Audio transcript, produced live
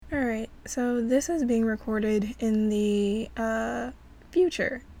Alright, so this is being recorded in the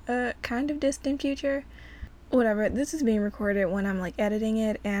future, kind of distant future. Whatever, this is being recorded when I'm editing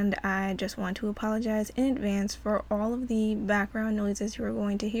it, and I just want to apologize in advance for all of the background noises you are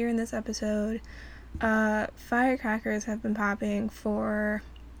going to hear in this episode. Firecrackers have been popping for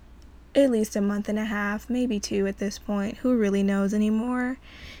at least a month and a half, maybe 2 at this point. Who really knows anymore?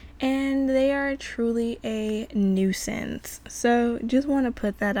 And they are truly a nuisance. So just want to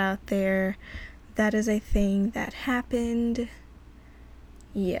put that out there. That is a thing that happened.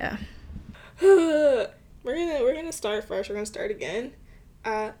 Yeah. we're gonna start fresh. We're gonna start again.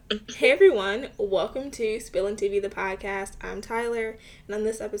 Hey everyone, welcome to Spillin' TV, the podcast. I'm Tyler, and on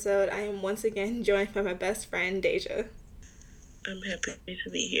this episode, I am once again joined by my best friend Deja. I'm happy to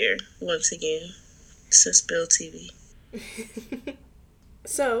be here once again to Spill TV.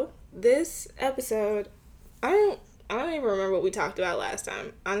 So this episode, I don't even remember what we talked about last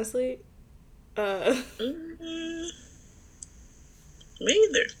time. Honestly, Me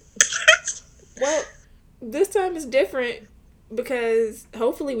either. Well, this time is different because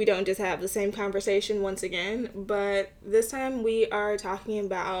hopefully we don't just have the same conversation once again, but this time we are talking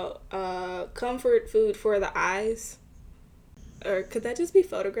about comfort food for the eyes. Or could that just be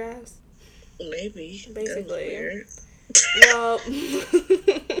photographs? Maybe. Basically. Well,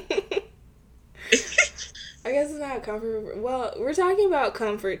 I guess it's not comfort. Well, we're talking about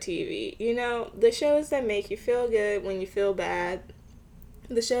comfort TV. You know, the shows that make you feel good when you feel bad.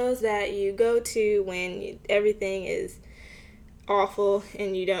 The shows that you go to when everything is awful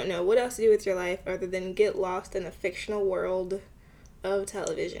and you don't know what else to do with your life other than get lost in a fictional world of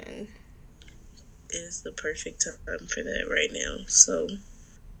television. It is the perfect time for that right now. So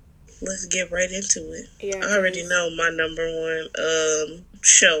let's get right into it. Yeah, I already know my number one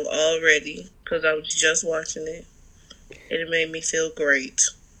show already because I was just watching it. It made me feel great.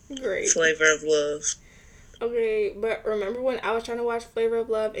 Great. Flavor of Love. Okay, but remember when I was trying to watch Flavor of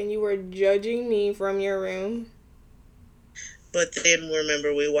Love and you were judging me from your room? But then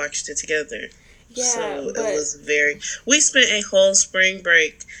remember we watched it together. Yeah, so it was we spent a whole spring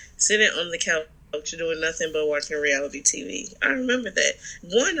break sitting on the couch doing nothing but watching reality TV. I remember that.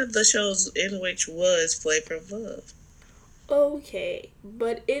 One of the shows in which was Flavor of Love. Okay,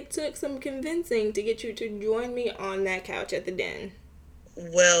 but it took some convincing to get you to join me on that couch at the den.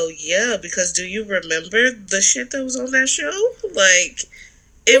 Well, yeah, because do you remember the shit that was on that show?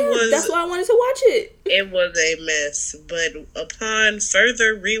 That's why I wanted to watch it. It was a mess, but upon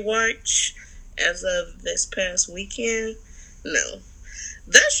further rewatch as of this past weekend, no.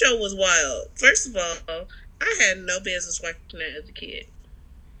 That show was wild. First of all, I had no business watching that as a kid.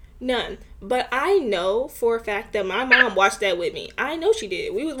 None. But I know for a fact that my mom watched that with me. I know she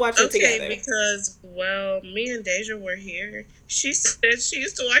did. We was watching it together. Okay, because, me and Deja were here. She said she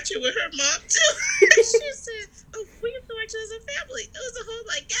used to watch it with her mom, too. She said, we used to watch it as a family. It was a whole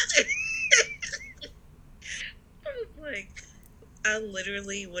gathering. I was I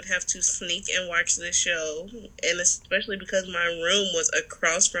literally would have to sneak and watch this show, and especially because my room was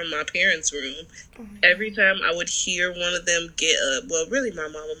across from my parents' room. Every time I would hear one of them get up, well, really my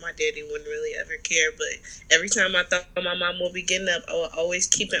mom and my daddy wouldn't really ever care, but every time I thought my mom would be getting up, I would always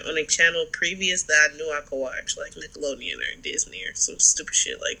keep it on a channel previous that I knew I could watch, like Nickelodeon or Disney or some stupid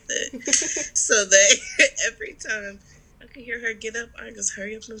shit like that. So that every time I could hear her get up, I just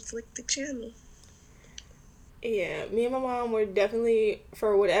hurry up and flick the channel. Yeah, me and my mom were definitely,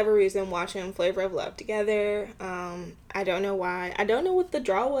 for whatever reason, watching Flavor of Love together. I don't know why. I don't know what the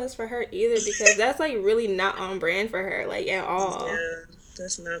draw was for her either, because that's really not on brand for her, at all. Yeah,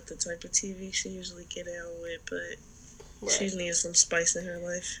 that's not the type of TV she usually get out with, but she needs some spice in her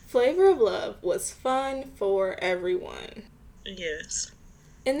life. Flavor of Love was fun for everyone. Yes.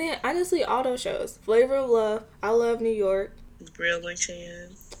 And then, honestly, all those shows. Flavor of Love, I Love New York. Real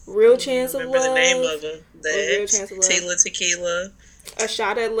Chance. Real Chance of Love. Remember the name of them. Real Chance of Love. Tila Tequila. A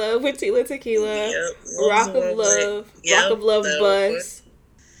Shot at Love with Tila Tequila. Yep. Rock of Love. Rock of Love Bus.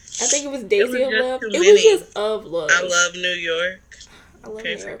 I think it was Daisy of Love. It was just Of Love. I Love New York. I Love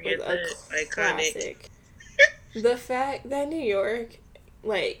New York was a classic. The fact that New York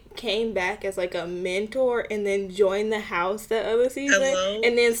came back as a mentor and then joined the house that other season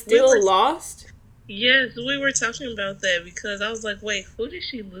and then still lost. Yes, we were talking about that because I was like, wait, who did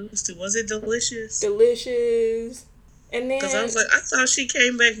she lose to? Was it Delicious? Delicious. And then... Because I was I thought she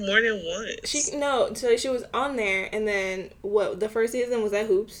came back more than once. So she was on there, and then, the first season was at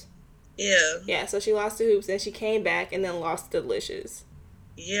Hoops? Yeah. Yeah, so she lost to Hoops, and she came back and then lost to Delicious.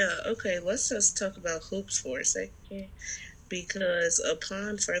 Yeah, okay, let's just talk about Hoops for a second. because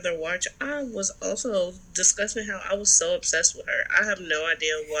upon further watch, I was also discussing how I was so obsessed with her. I have no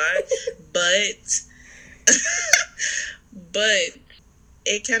idea why, but but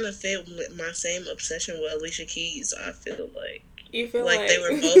it kind of fit with my same obsession with Alicia Keys. I feel You feel like they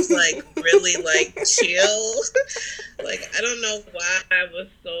were like both like really like chill. Like I don't know why I was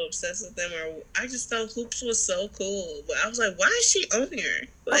so obsessed with them, or I just thought Hoops was so cool. But I was like, why is she on here?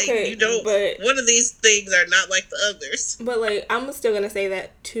 Like okay, you don't. but One of these things are not like the others. but like I'm still gonna say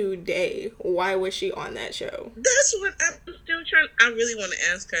that today. Why was she on that show? That's what I'm still trying. I really want to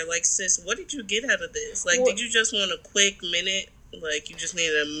ask her. Like, sis, what did you get out of this? Like, What? did you just want a quick minute? Like, you just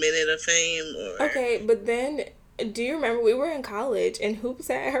needed a minute of fame, or Okay, but then do you remember we were in college and Hoops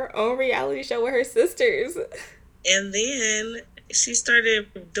had her own reality show with her sisters? and then she started.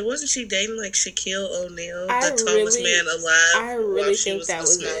 Wasn't she dating like Shaquille O'Neal, I the tallest really, man alive, I while really she think was that the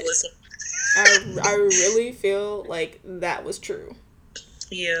was it. smallest? I really feel like that was true.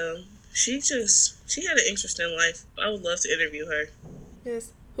 Yeah, she had an interesting life. I would love to interview her.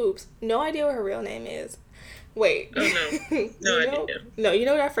 Yes, Hoops. No idea what her real name is. Wait. Oh no, no idea. No, you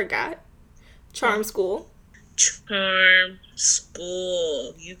know what I forgot? Charm School. Charm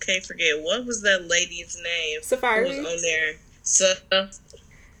School. You can't forget. What was that lady's name who was Safari. on there? So,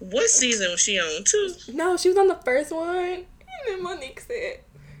 what season was she on? 2? No, she was on the first one. And then Monique said,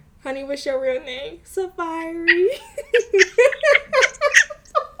 "Honey, what's your real name?" Safari.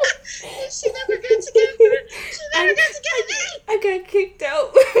 She never got together. She never got together. I got kicked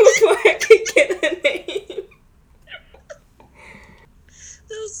out before I could get a name.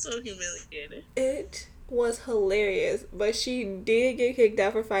 That was so humiliating. It was hilarious, but she did get kicked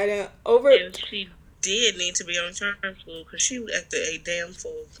out for fighting over. And she did need to be on Charm School because she acted a damn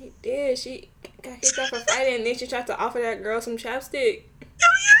fool. She did. She got kicked out for fighting, and then she tried to offer that girl some chapstick.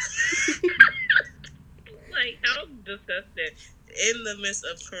 Like, how disgusting. In the midst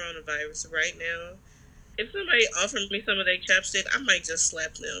of coronavirus right now, if somebody offered me some of their chapstick, I might just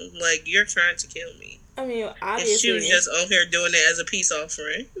slap them. Like, you're trying to kill me. I mean, If obviously, she was just on here doing it as a peace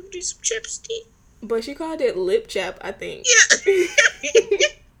offering, do some chapstick. but she called it lip chap, I think. Yeah.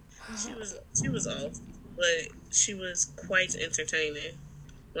 she was off, but she was quite entertaining.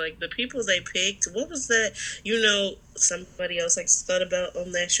 Like the people they picked, what was that? You know, somebody else I thought about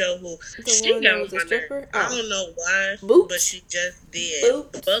on that show who The she one got that on was a my nerve. stripper? I Oh. don't know why, Boots? but she just did.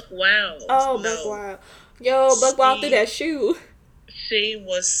 Boots? Buck Wild. Oh, No. Buck Wild. Yo, Buck Wild threw that shoe. She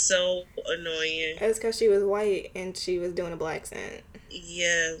was so annoying. That's because she was white and she was doing a black accent.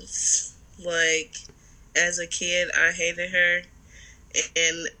 Yes, like as a kid, I hated her.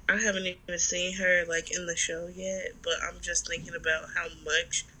 And I haven't even seen her like in the show yet, but I'm just thinking about how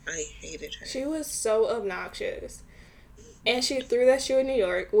much I hated her. She was so obnoxious. And she threw that shoe in New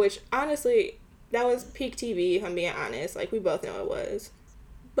York, which honestly, that was peak TV, if I'm being honest. Like, we both know it was.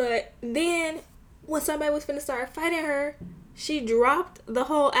 But then, when somebody was finna start fighting her, she dropped the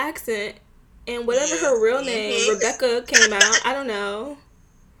whole accent, and whatever her real name, Rebecca, came out. I don't know.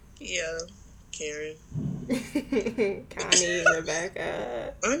 Yeah, Karen. Connie,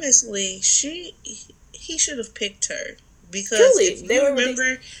 Rebecca. Honestly, he should have picked her because Truly, if you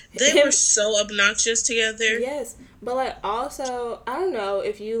remember, they were so obnoxious together. Yes, but like also, I don't know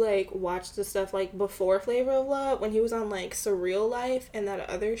if you like watched the stuff like before Flavor of Love when he was on like Surreal Life and that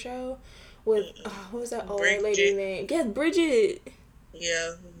other show with what was that old lady name? Yes, Bridget.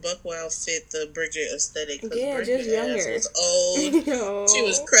 Yeah, Buck Wild fit the Bridget aesthetic. Yeah, Bridget just younger. Was old. No. She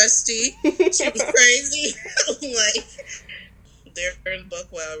was crusty. She was crazy. Like there's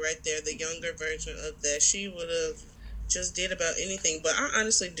Buck Wild right there, the younger version of that. She would have just did about anything. But I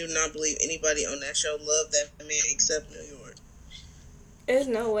honestly do not believe anybody on that show loved that man except New York. There's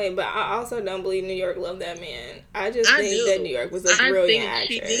no way, but I also don't believe New York loved that man. I just think that New York was a brilliant actress.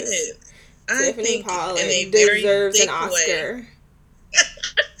 She did. Tiffany Pollard deserves an Oscar.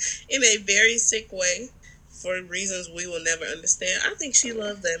 In a very sick way, for reasons we will never understand. I think she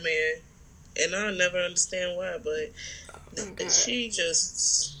loved that man, and I'll never understand why. But she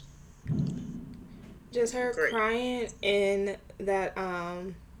just her crying in that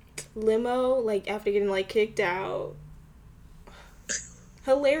limo, like after getting like kicked out.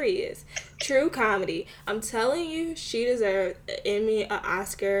 Hilarious. True comedy. I'm telling you, she deserved an Emmy, an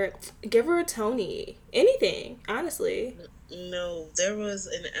Oscar. Give her a Tony. Anything, honestly. No, there was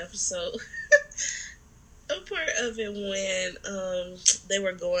an episode, a part of it when they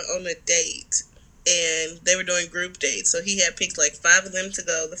were going on a date and they were doing group dates. So he had picked like 5 of them to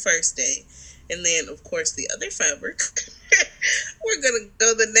go the first day, and then of course the other 5 were gonna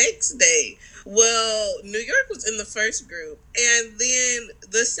go the next day. Well, New York was in the first group, and then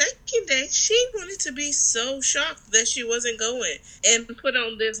the second day, she wanted to be so shocked that she wasn't going, and put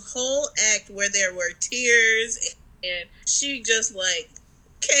on this whole act where there were tears, and she just like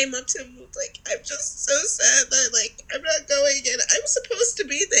came up to me like, "I'm just so sad that like I'm not going, and I was supposed to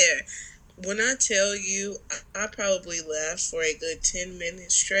be there." When I tell you, I probably laughed for a good 10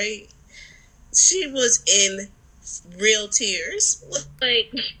 minutes straight. She was in real tears,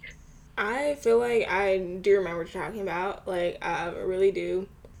 like. I feel like I do remember what you're talking about. Like, I really do.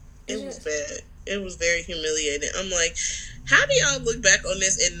 It was bad. It was very humiliating. I'm like, how do y'all look back on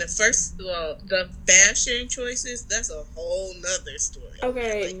this? And the first of all, the fashion choices, that's a whole nother story.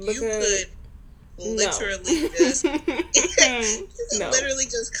 Okay, like, because... you could literally just literally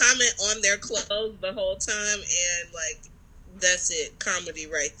just comment on their clothes the whole time, and like, that's it, comedy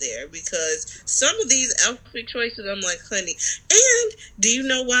right there. Because some of these outfit choices, I'm like, honey. And do you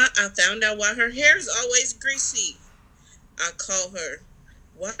know why? I found out why her hair is always greasy. I call her,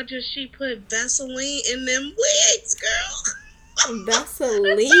 why does she put Vaseline in them wigs, girl?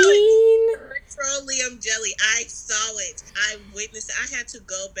 Vaseline? Petroleum jelly. I saw it. I witnessed it. I had to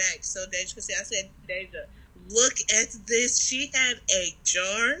go back so Deja could see. I said, Deja, look at this. She had a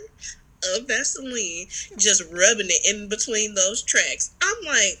jar of Vaseline just rubbing it in between those tracks. I'm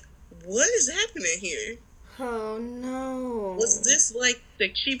like, what is happening here? Oh, no. Was this like the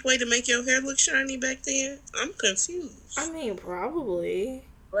cheap way to make your hair look shiny back then? I'm confused. I mean, probably.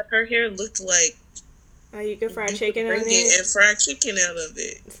 But her hair looked like you could fry chicken on it. And fried chicken out of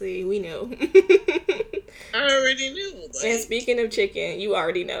it. See, we know. I already knew. Like... And speaking of chicken, you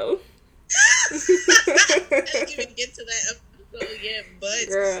already know. I didn't even get to that episode yet, but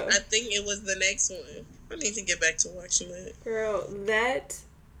girl, I think it was the next one. I need to get back to watching it. Girl, that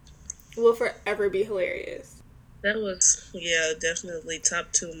will forever be hilarious. That was, yeah, definitely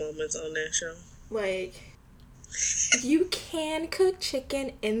top 2 moments on that show. Like, you can cook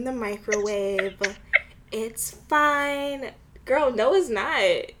chicken in the microwave. It's fine. Girl, no, it's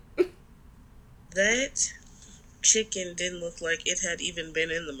not. That chicken didn't look like it had even been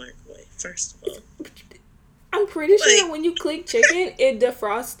in the microwave, first of all. I'm pretty sure when you click chicken, it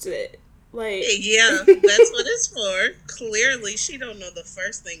defrosts it. Like, yeah, that's what it's for. Clearly, she don't know the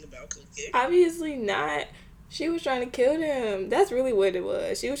first thing about cooking. Obviously not. She was trying to kill him. That's really what it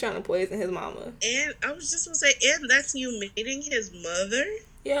was. She was trying to poison his mama. And I was just going to say, and that's you meeting his mother?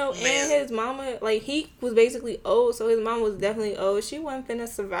 Yo, man. And his mama, like, he was basically old, so his mom was definitely old. She wasn't finna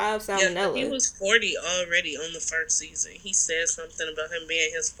survive salmonella. Yeah, he was 40 already on the first season. He said something about him being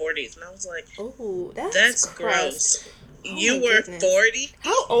in his 40s, and I was like, oh, that's gross. Oh, you were 40?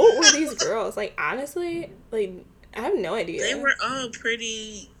 How old were these girls? Like, honestly, like, I have no idea. They were all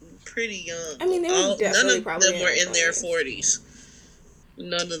pretty young. I mean, they were definitely none of them were in their 40s.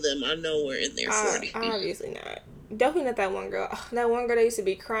 None of them I know were in their 40s. Obviously not. Definitely not that one girl. That one girl that used to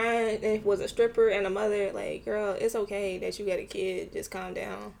be crying and was a stripper and a mother. Like, girl, it's okay that you got a kid. Just calm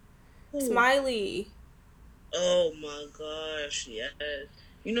down. Ooh. Smiley. Oh my gosh, yes.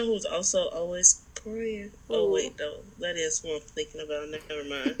 You know who's also always crying? Ooh. Oh wait, no, that is who I'm thinking about. Never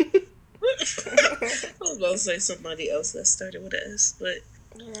mind. I was about to say somebody else that started with an S, but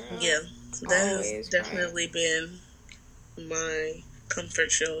yeah, that has definitely been my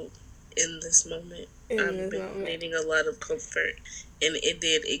comfort show in this moment. I've been needing a lot of comfort, and it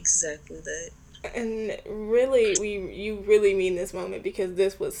did exactly that. And really, you really mean this moment, because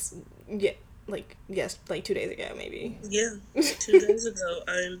this was, like 2 days ago, maybe. Yeah, 2 days ago,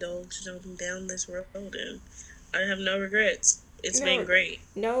 I indulged down this road, and I have no regrets. It's been great.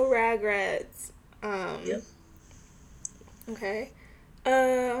 No regrets. Yep. Okay.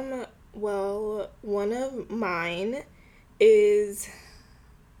 Well, one of mine is,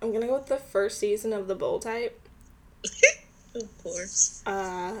 I'm gonna go with the first season of The Bold Type. Of course.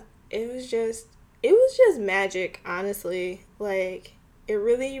 It was just magic, honestly. Like, it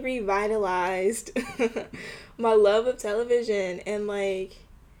really revitalized my love of television, and like,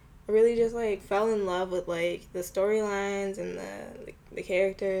 I really just like fell in love with like the storylines and the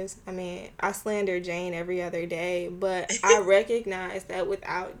characters. I mean, I slander Jane every other day, but I recognize that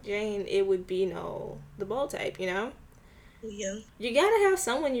without Jane, it would be no The Bold Type, you know? Yeah. You gotta have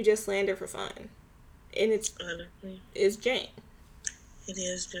someone you just slander for fun. And it's Jane. It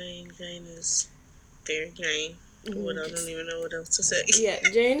is Jane. Jane is very Jane. I don't even know what else to say. Yeah,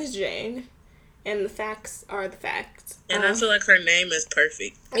 Jane is Jane. And the facts are the facts. And I feel like her name is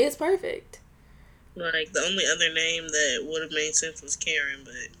perfect. It's perfect. Like, the only other name that would have made sense was Karen,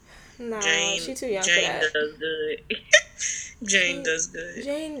 but no, she's too young for Jane that. does good. Jane does good.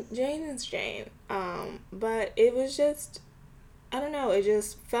 Jane is Jane. But it was just I don't know, it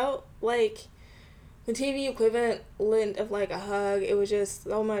just felt like the TV equivalent of like a hug. It was just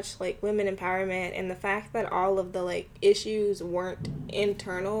so much like women empowerment, and the fact that all of the like issues weren't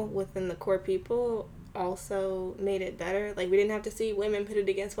internal within the core people also made it better. Like we didn't have to see women pitted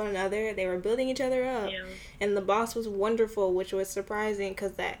against one another. They were building each other up. Yeah. And the boss was wonderful, which was surprising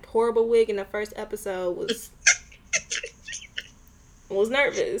because that horrible wig in the first episode was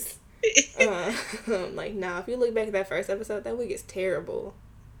nervous. Like, nah, if you look back at that first episode, that wig is terrible.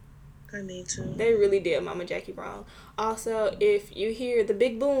 I need to. They really did Mama Jackie wrong. Also, if you hear the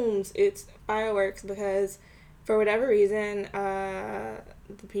big booms, it's fireworks because for whatever reason,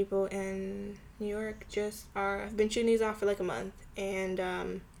 the people in New York just have been shooting these off for like a month. And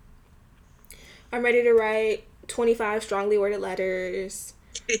I'm ready to write 25 strongly worded letters.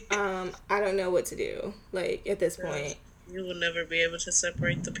 I don't know what to do, like, at this point. You will never be able to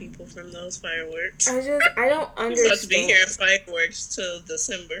separate the people from those fireworks. I don't understand. You're supposed to be hearing fireworks till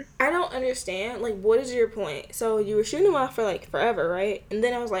December. I don't understand. Like, what is your point? So you were shooting them off for like forever, right? And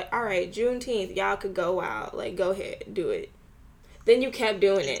then I was like, all right, Juneteenth, y'all could go out. Like, go ahead, do it. Then you kept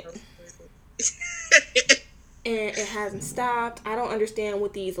doing it. And it hasn't stopped. I don't understand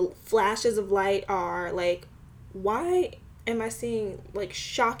what these flashes of light are. Like, why am I seeing like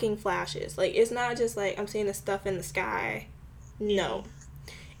shocking flashes? Like, it's not just like I'm seeing the stuff in the sky. No.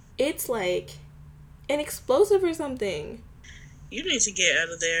 It's like an explosive or something. You need to get out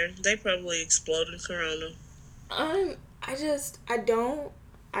of there. They probably exploded Corona. I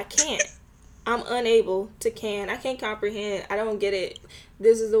can't. I'm unable to I can't comprehend. I don't get it.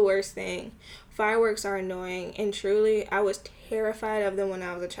 This is the worst thing. Fireworks are annoying, and truly, I was terrified of them when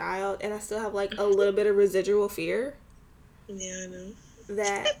I was a child, and I still have like a little bit of residual fear. Yeah, I know.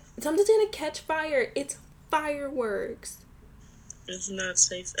 That something's gonna catch fire. It's fireworks. It's not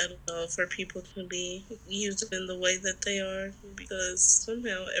safe at all for people to be used in the way that they are because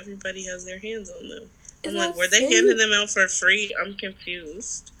somehow everybody has their hands on them. I'm like, were they handing them out for free? I'm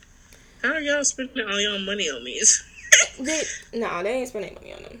confused. How are y'all spending all y'all money on these? They ain't spending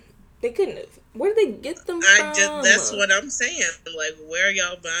money on them. They couldn't have. Where did they get them from? That's what I'm saying. Like, where are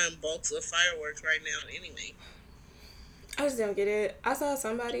y'all buying bulks of fireworks right now anyway? I just don't get it. I saw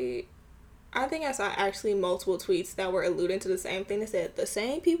actually multiple tweets that were alluding to the same thing. They said the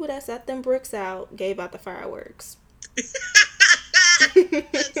same people that set them bricks out gave out the fireworks. That's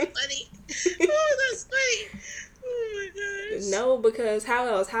funny. Oh, that's funny. Oh my gosh. No, because how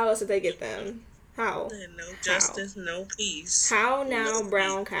else? How else did they get them? How? No justice, no peace. How now,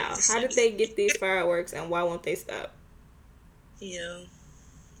 brown cow? How did they get these fireworks and why won't they stop? Yeah.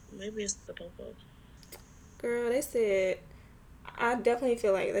 Maybe it's the popo. Girl, they said, I definitely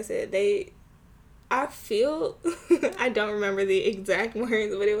feel like they said I don't remember the exact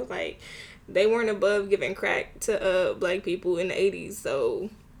words, but it was like they weren't above giving crack to black people in the 80s, so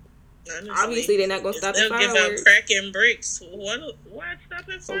honestly, obviously they're not gonna stop the fireworks. They'll give out crack and bricks. Why stop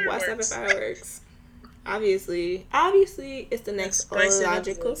at fireworks? Why stop at fireworks? Obviously, it's the next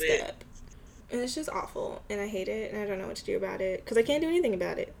logical step. And it's just awful, and I hate it, and I don't know what to do about it because I can't do anything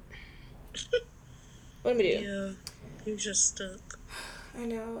about it. What am I doing? Yeah, you're just stuck. I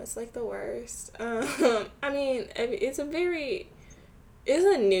know, it's like the worst. I mean, it's a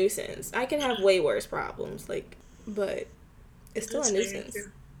nuisance. I can have way worse problems, but it's still a nuisance.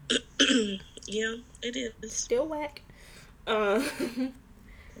 Yeah, it is. Still whack. Whackity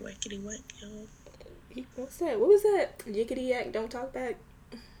whack, y'all. What's that? What was that? Yickety yak, don't talk back.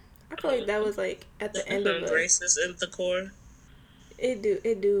 I feel like that was like at the end of racist in the core. It do.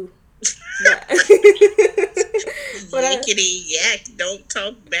 Yickety yak, don't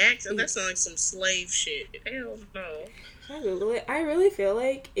talk back. That sounds like some slave shit. Hell no. I really feel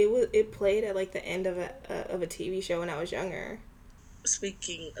like it played at like the end of a TV show when I was younger.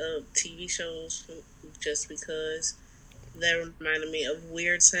 Speaking of TV shows, just because that reminded me of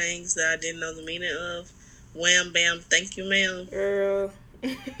weird sayings that I didn't know the meaning of. Wham bam, thank you, ma'am. Girl.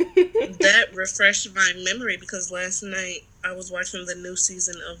 That refreshed my memory because last night I was watching the new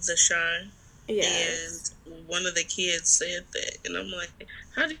season of The Chi. Yes. And one of the kids said that. And I'm like,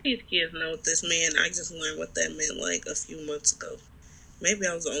 how do these kids know what this meant? I just learned what that meant like a few months ago. Maybe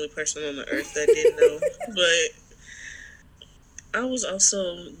I was the only person on the earth that didn't know. But I was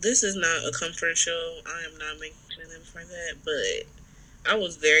also, this is not a comfort show. I am not mentioning them for that. But I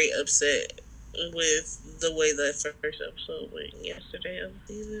was very upset with the way that first episode went yesterday of the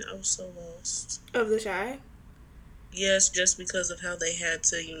season. I was so lost. Of The Chi? Yes, just because of how they had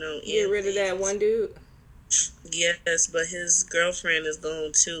to, get rid of that one dude. Yes, but his girlfriend is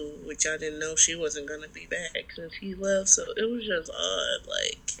gone too, which I didn't know she wasn't gonna be back since he left. So it was just odd.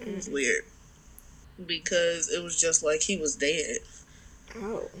 Like, it was weird. because it was just like he was dead.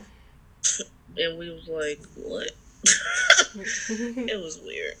 Oh. And we was like, what? It was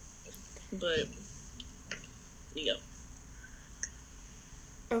weird. But, yeah.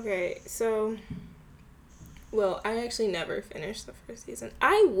 Okay, so, well, I actually never finished the first season.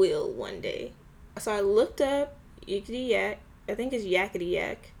 I will one day. So I looked up Yakety Yak. I think it's Yakety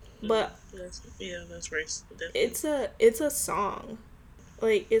Yak, but That's race. Definitely. it's a song.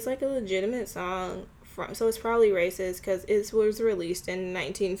 Like it's like a legitimate song from. So it's probably racist because it was released in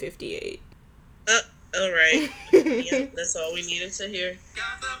 1958. All right. Yeah, that's all we needed to hear.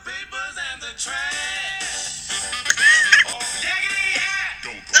 Got the papers and the trash.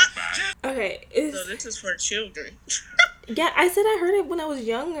 Okay, So this is for children. yeah, I said I heard it when I was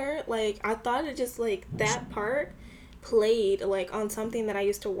younger. Like I thought it just like that part played like on something that I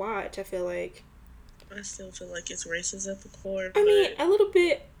used to watch. I feel like. I still feel like it's racist at the core. I mean, a little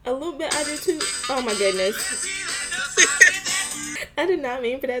bit. I do too. Oh my goodness. I did not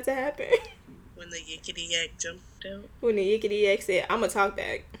mean for that to happen. When the Yickety Yak jumped out. When the Yickety Yak said, "I'ma talk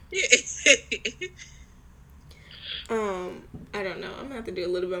back." I don't know. I'm gonna have to do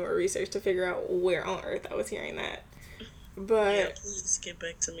a little bit more research to figure out where on earth I was hearing that. But yeah, please get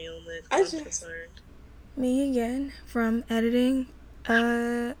back to me on that. I'm concerned. Me again from editing.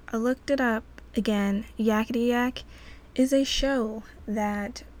 I looked it up again. Yakety Yak is a show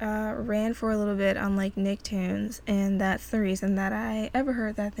that ran for a little bit on like Nicktoons, and that's the reason that I ever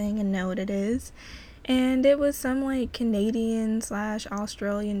heard that thing and know what it is. And it was some like Canadian /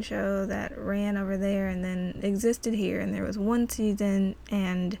 Australian show that ran over there and then existed here, and there was one season,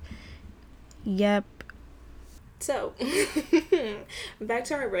 and yep. So, back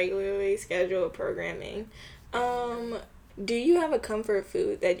to our regularly scheduled programming. Do you have a comfort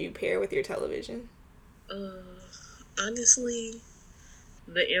food that you pair with your television? Honestly,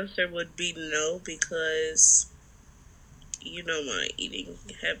 the answer would be no, because you know my eating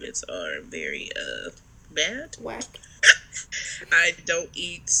habits are very bad. Whack. I don't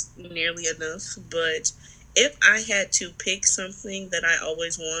eat nearly enough, but if I had to pick something that I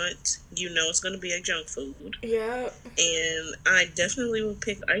always want, it's going to be a junk food. Yeah. And I definitely would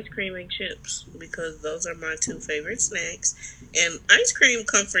pick ice cream and chips, because those are my two favorite snacks. And ice cream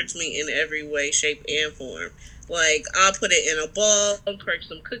comforts me in every way, shape, and form. Like, I'll put it in a bowl, crack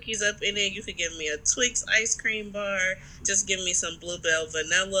some cookies up in it. You could give me a Twix ice cream bar. Just give me some Bluebell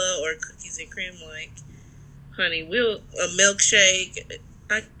vanilla or cookies and cream. Like, honey, a milkshake.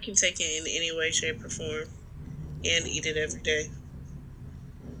 I can take it in any way, shape, or form and eat it every day.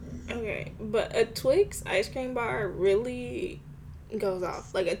 Okay, but a Twix ice cream bar really goes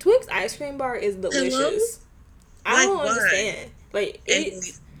off. Like, a Twix ice cream bar is delicious. Hello? I don't understand. Like,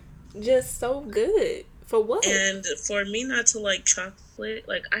 it's just so good. For what? And for me not to like chocolate,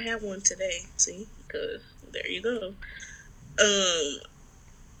 like I had one today, see? Because there you go.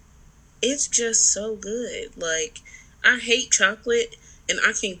 It's just so good. Like, I hate chocolate, and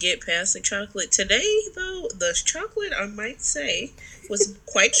I can get past the chocolate. Today, though, the chocolate, I might say, was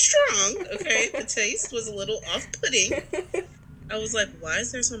quite strong, okay? The taste was a little off-putting. I was like, why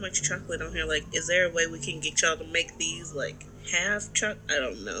is there so much chocolate on here? Like, is there a way we can get y'all to make these, like, half chocolate? I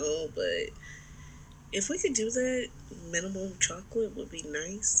don't know, but if we could do that, minimum chocolate would be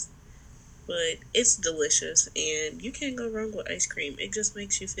nice. But it's delicious, and you can't go wrong with ice cream. It just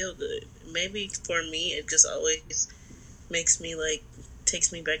makes you feel good. Maybe for me, it just always makes me, like,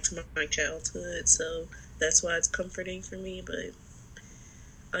 takes me back to my childhood, so that's why it's comforting for me. But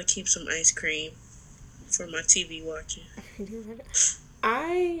I keep some ice cream for my TV watching.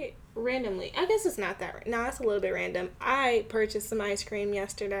 I guess it's not that, no, it's a little bit random. I purchased some ice cream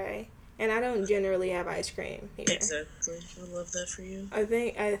yesterday, and I don't generally have ice cream here. Exactly. I love that for you. I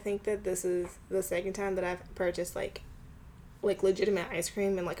think that this is the second time that I've purchased like legitimate ice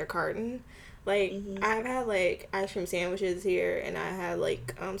cream in like a carton. Like, I've had like ice cream sandwiches here, and I had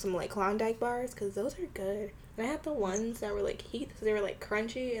like some like Klondike bars, because those are good. And I had the ones that were like Heath, so they were like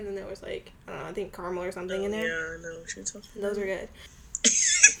crunchy, and then there was like, I don't know, I think caramel or something in there. Yeah, I know what you're talking about. Those are good.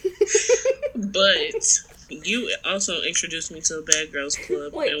 But you also introduced me to the Bad Girls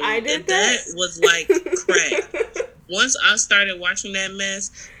Club. Wait, I did that? That was like crack. Once I started watching that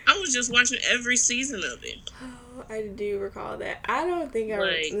mess, I was just watching every season of it. Oh, I do recall that. I don't think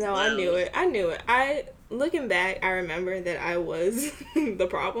I knew it. Looking back, I remember that I was the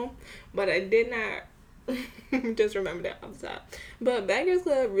problem, but I did not just remember that off the top. But Bad Girls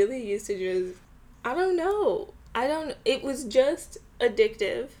Club really used to just, I don't know. It was just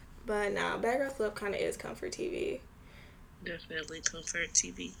addictive. But now, Bad Girls Club kind of is comfort TV. Definitely comfort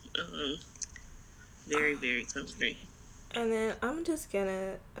TV. Very, very comforting. And then I'm just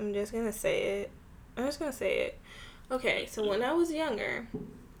gonna say it. I'm just gonna say it. Okay, so when I was younger,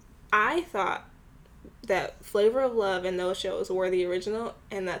 I thought that Flavor of Love and those shows were the original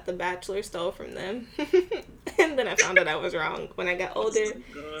and that The Bachelor stole from them. And then I found out I was wrong when I got older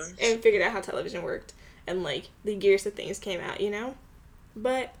and figured out how television worked and like the years that things came out, you know?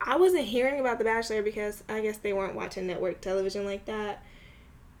 But I wasn't hearing about The Bachelor because I guess they weren't watching network television like that.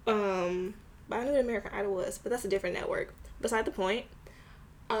 But I knew what American Idol was, but that's a different network. Beside the point.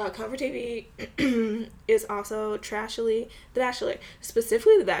 Comfort TV is also trashily The Bachelor,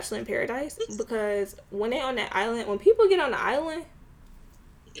 specifically The Bachelor in Paradise, because when they on that island, when people get on the island,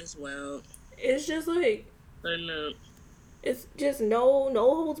 it's wild. It's just like I know. It's just no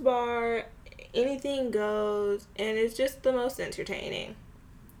holds bar, anything goes, and it's just the most entertaining.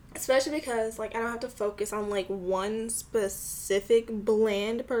 Especially because like I don't have to focus on like one specific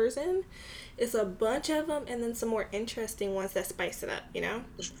bland person. It's a bunch of them and then some more interesting ones that spice it up, you know?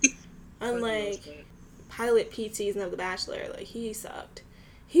 Unlike pilot Pete season of The Bachelor, like he sucked.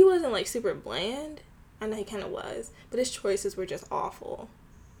 He wasn't like super bland. I know he kind of was, but his choices were just awful.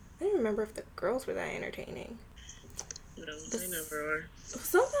 I don't remember if the girls were that entertaining. No, they never are.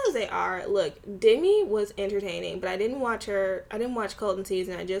 Sometimes they are. Look, Demi was entertaining, but I didn't watch her. I didn't watch Colton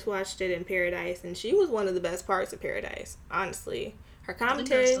season. I just watched it in Paradise, and she was one of the best parts of Paradise, honestly. Her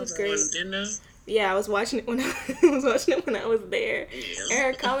commentary was great. Yeah, I was watching it when I was there. Yeah. And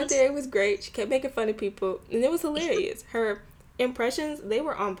her commentary was great. She kept making fun of people, and it was hilarious. Her impressions, they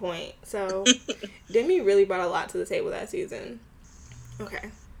were on point. So Demi really brought a lot to the table that season.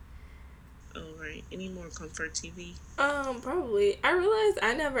 Okay. All right. Any more Comfort TV? Probably. I realized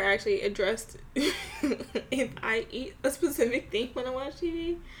I never actually addressed if I eat a specific thing when I watch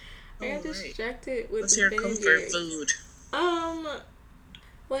TV. I got distracted with What's your comfort food?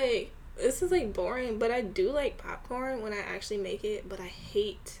 Like, this is like boring, but I do like popcorn when I actually make it, but I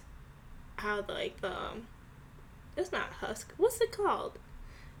hate how the it's not husk. What's it called?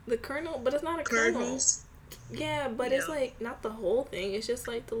 The kernel, but it's not a kernel. Yeah, but it's like not the whole thing. It's just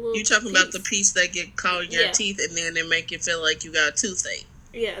like the little. You talking about the piece that get caught in your teeth and then they make you feel like you got a toothache.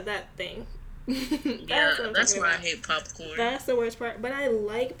 Yeah, that thing. That's why I hate popcorn. That's the worst part. But I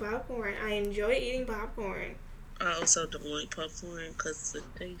like popcorn. I enjoy eating popcorn. I also don't like popcorn because it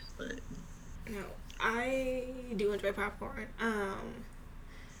tastes like. No, I do enjoy popcorn.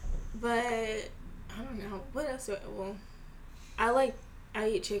 But I don't know what else. I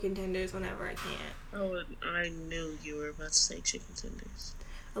eat chicken tenders whenever I can. Oh, I knew you were about to say chicken tenders.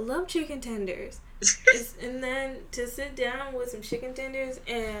 I love chicken tenders. And then to sit down with some chicken tenders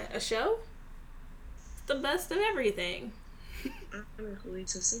and a show, it's the best of everything. Honestly,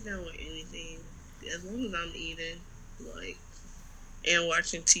 to sit down with anything, as long as I'm eating, and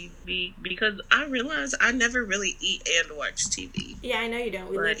watching TV, because I realize I never really eat and watch TV. Yeah, I know you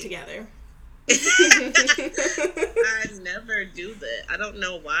don't. We live together. I never do that. I don't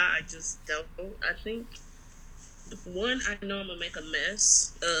know why. I just don't. I think one, I know I'm gonna make a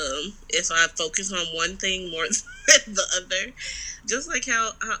mess. If I focus on one thing more than the other, just like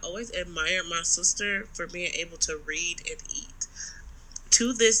how I always admired my sister for being able to read and eat.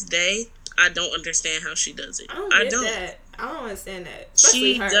 To this day, I don't understand how she does it. I don't. That. I don't understand that.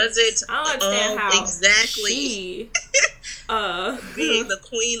 Especially she does it. I don't understand how exactly. She, being the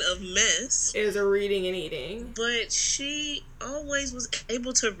queen of mess, is a reading and eating. But she always was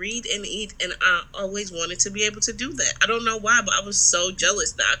able to read and eat, and I always wanted to be able to do that. I don't know why, but I was so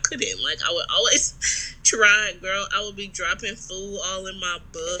jealous that I couldn't. Like, I would always try, girl. I would be dropping food all in my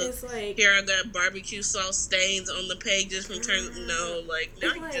book. It's like, here I got barbecue sauce stains on the pages from turning. No, like,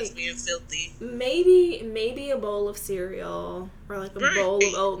 now you're just being filthy. Maybe a bowl of cereal or like a bowl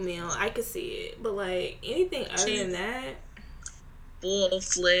of oatmeal. I could see it, but like anything other than that.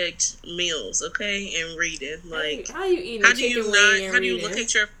 Full-fledged meals, okay, and reading. Like, how you eating? How do you look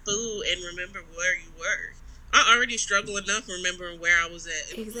at your food and remember where you were? I already struggle enough remembering where I was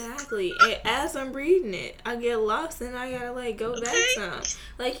at. Exactly. And as I'm reading it, I get lost and I gotta like go back some.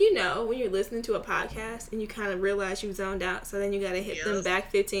 Like, you know, when you're listening to a podcast and you kind of realize you zoned out, so then you gotta hit them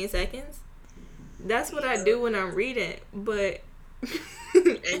back 15 seconds. That's what I do when I'm reading, but.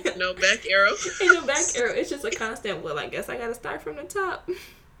 Ain't no back arrow. Ain't no back arrow. It's just a constant. Well, I guess I gotta start from the top.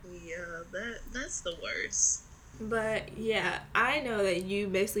 Yeah, that's the worst. But yeah, I know that you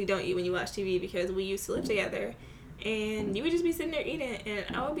basically don't eat when you watch TV because we used to live together, and you would just be sitting there eating, and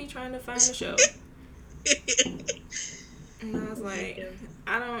I would be trying to find the show. And I was like,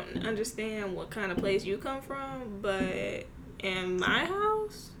 I don't understand what kind of place you come from, but in my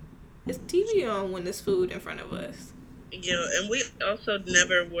house, it's TV on when there's food in front of us. Yeah, and we also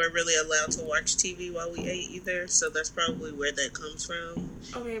never were really allowed to watch TV while we ate either, so that's probably where that comes from.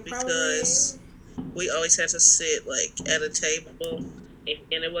 Okay, because we always had to sit like at a table,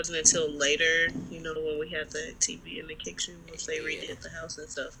 and it wasn't until later, when we had the TV in the kitchen once they Yeah. redid the house and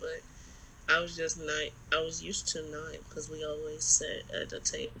stuff. But I was just not. I was used to not because we always sat at the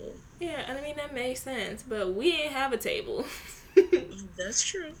table. Yeah, and I mean that makes sense, but we didn't have a table. That's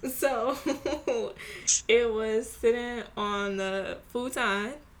true. So it was sitting on the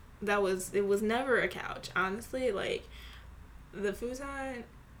futon. It was never a couch, honestly. Like the futon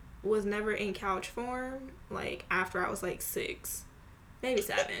was never in couch form, like after I was like 6, maybe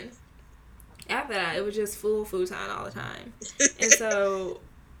 7. After that it was just full futon all the time. And so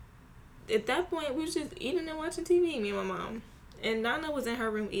at that point we was just eating and watching TV, me and my mom. And Nana was in her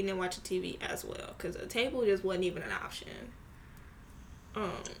room eating and watching TV as well, because the table just wasn't even an option.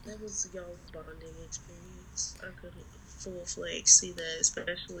 That was y'all's bonding experience. I could full-fledged see that,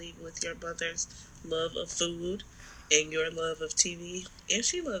 especially with your mother's love of food and your love of TV. And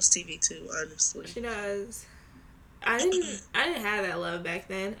she loves TV too, honestly. She does. I didn't have that love back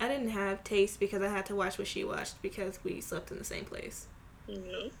then. I didn't have taste because I had to watch what she watched because we slept in the same place.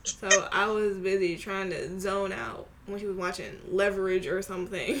 Yeah. So I was busy trying to zone out when she was watching Leverage or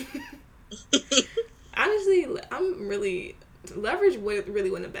something. Honestly, Leverage really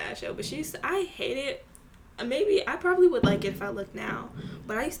wasn't a bad show, but I hate it. Maybe I probably would like it if I look now,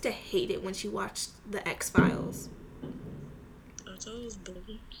 but I used to hate it when she watched the X-Files. Are those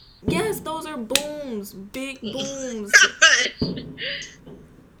booms? Yes, those are booms. Big booms.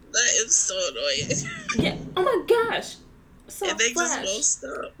 That is so annoying. Yeah. Oh my gosh. So and they Flash. just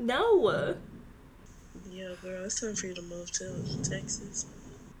won't stop. No. Yeah, girl, it's time for you to move to Texas.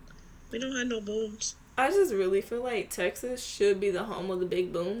 We don't have no booms. I just really feel like Texas should be the home of the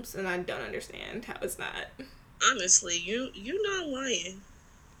big booms, and I don't understand how it's not. Honestly, you're not lying.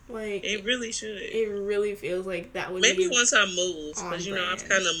 Like it really should. It really feels like that would maybe be once I move, because I've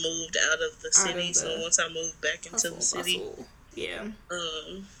kind of moved out of the city. Of so once I move back into the city, yeah.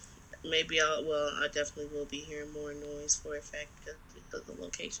 Maybe I definitely will be hearing more noise for a fact because of the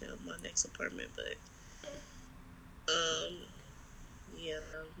location of my next apartment. But yeah,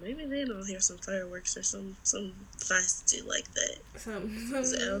 maybe then I'll hear some fireworks or some feisty like that.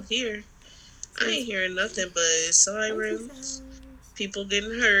 Cause out here, I ain't hearing nothing but sirens, people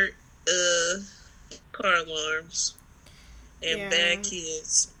getting hurt, car alarms, and bad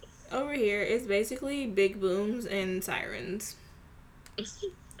kids. Over here, it's basically big booms and sirens.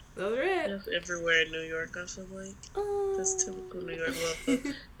 Those are it. That's everywhere in New York, I feel like. That's typical New York.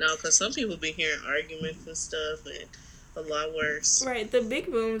 No, because some people be hearing arguments and stuff, and a lot worse. Right, the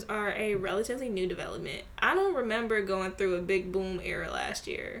big booms are a relatively new development. I don't remember going through a big boom era last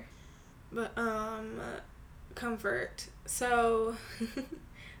year. But, comfort. So,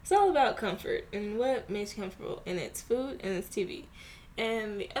 it's all about comfort and what makes you comfortable. And it's food and it's TV.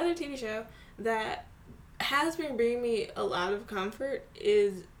 And the other TV show that has been bringing me a lot of comfort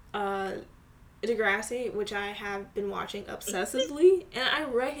is Degrassi, which I have been watching obsessively. And I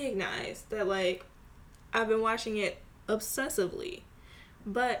recognize that, like, I've been watching it obsessively.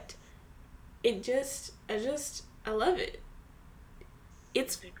 But I love it.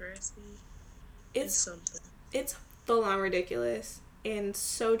 It's Degrassi. It's something. It's full on ridiculous and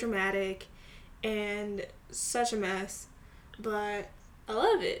so dramatic and such a mess. But I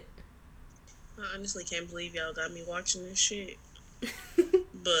love it. I honestly can't believe y'all got me watching this shit.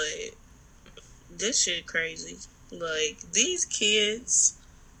 But this shit crazy. Like, these kids.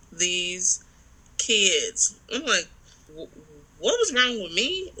 I'm like, what was wrong with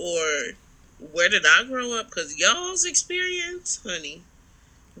me? Or where did I grow up? Because y'all's experience, honey,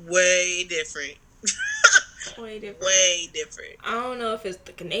 way different. Way different. Way different. I don't know if it's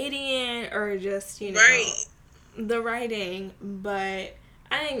the Canadian or just, the writing, but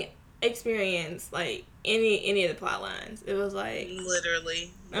I didn't experience, like, any of the plot lines. It was like...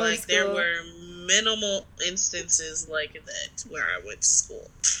 Literally. Like, there were minimal instances like that where I went to school.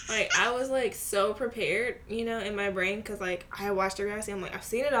 Like, I was, like, so prepared, in my brain, because, like, I watched Degrassi. I'm like, I've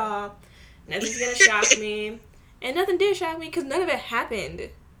seen it all. Nothing's gonna shock me. And nothing did shock me, because none of it happened.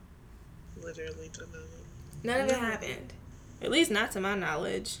 Literally, none of it happened. At least not to my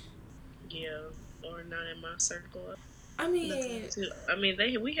knowledge. Yeah, or not in my circle. I mean,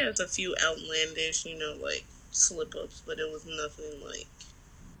 we had a few outlandish, like, slip-ups, but it was nothing, like,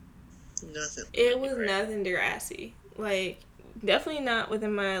 nothing. It was nothing Degrassi. Like, definitely not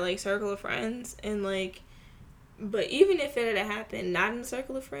within my, like, circle of friends. And, like, but even if it had happened not in the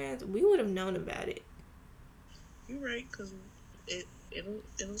circle of friends, we would have known about it. You're right, because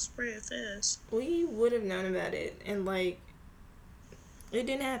it'll spread fast. We would have known about it. And, like, it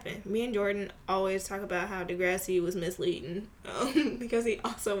didn't happen. Me and Jordan always talk about how Degrassi was misleading because he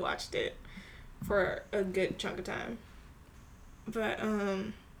also watched it. for a good chunk of time. But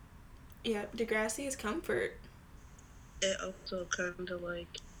yeah, Degrassi is comfort. It also kind of like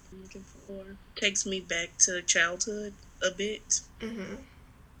takes me back to childhood a bit. Mm-hmm.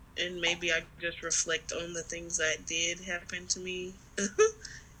 And maybe I just reflect on the things that did happen to me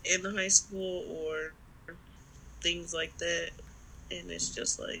in the high school or things like that. And it's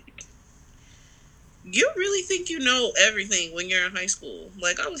just like, you really think you know everything when you're in high school.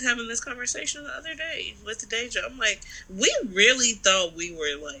 Like, I was having this conversation the other day with Deja. I'm like, we really thought we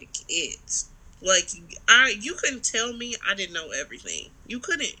were like it. Like, you couldn't tell me I didn't know everything. You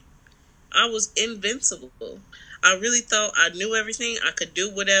couldn't. I was invincible. I really thought I knew everything. I could do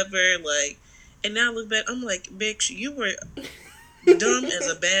whatever. Like, and now I look back, I'm like, bitch, you were dumb as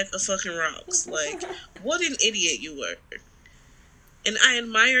a bag of fucking rocks. Like, what an idiot you were. And I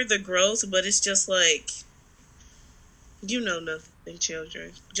admire the growth, but it's just like, you know nothing,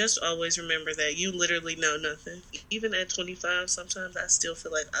 children. Just always remember that you literally know nothing. Even at 25, sometimes I still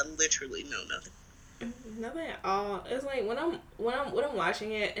feel like I literally know nothing. Nothing at all. It's like when I'm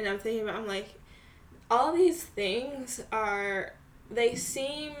watching it and I'm thinking about, I'm like, all these things are, they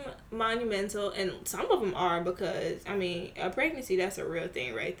seem monumental, and some of them are, because I mean, a pregnancy, that's a real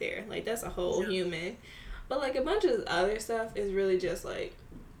thing right there. Like, that's a whole human. But like a bunch of other stuff is really just like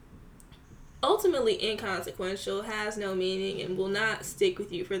ultimately inconsequential, has no meaning, and will not stick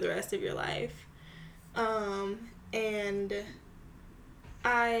with you for the rest of your life. And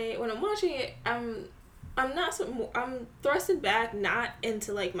when I'm watching it, I'm thrusted back, not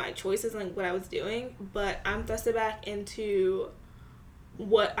into like my choices, like what I was doing, but I'm thrusted back into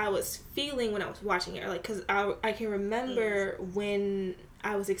what I was feeling when I was watching it. Or like, because I can remember when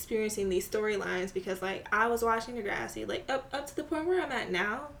I was experiencing these storylines, because like I was watching Degrassi like up to the point where I'm at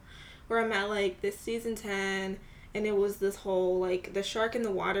now, where I'm at like this season 10, and it was this whole like the shark in the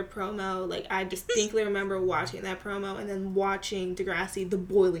water promo. Like, I distinctly remember watching that promo and then watching Degrassi The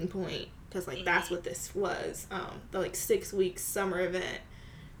Boiling Point, because like that's what this was, the like 6 weeks summer event.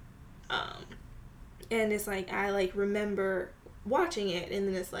 And it's like I like remember watching it, and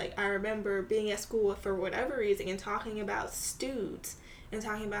then it's like I remember being at school for whatever reason and talking about stoots and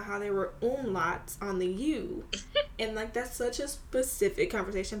talking about how there were umlauts on the U. And like that's such a specific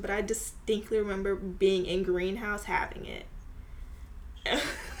conversation, but I distinctly remember being in Greenhouse having it.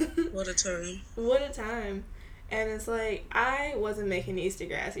 What a time. What a time. And it's like, I wasn't making these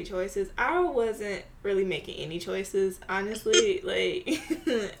Degrassi choices. I wasn't really making any choices, honestly. Like,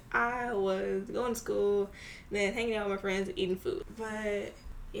 I was going to school, then hanging out with my friends and eating food. But,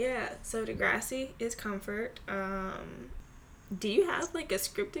 yeah, so Degrassi is comfort. Do you have, like, a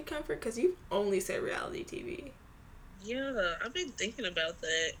scripted comfort? Because you've only said reality TV. Yeah, I've been thinking about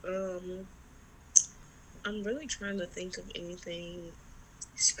that. I'm really trying to think of anything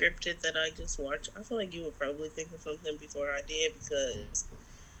scripted that I just watch. I feel like you would probably think of something before I did, because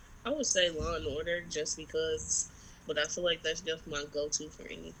I would say Law and Order, just because, but I feel like that's just my go-to for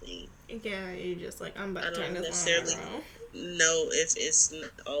anything. Yeah, you're just like, I'm about to turn I don't this necessarily on. know if it's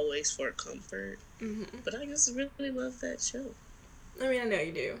always for comfort, Mm-hmm. but I just really love that show. I mean, I know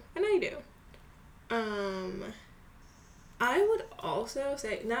you do. I would also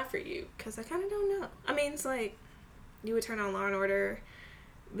say, not for you, because I kind of don't know. I mean, it's like, you would turn on Law and Order,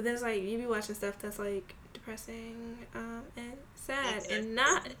 but then it's like, you be watching stuff that's like depressing and sad, exactly. And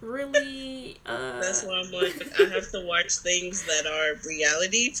not really that's why I'm like, I have to watch things that are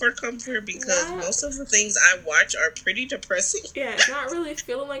reality for comfort, because most of the things I watch are pretty depressing. Yeah, it's not really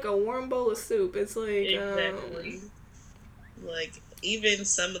feeling like a warm bowl of soup. It's like exactly. Like, even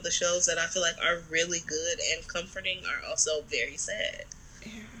some of the shows that I feel like are really good and comforting are also very sad.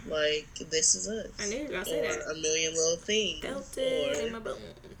 Yeah. Like This Is Us. I knew you were gonna say that. A Million Little Things. Felt it in my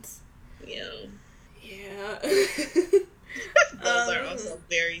bones. Yeah. Yeah. Those are also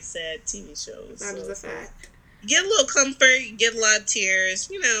very sad TV shows. That is a fact. Get a little comfort, get a lot of tears,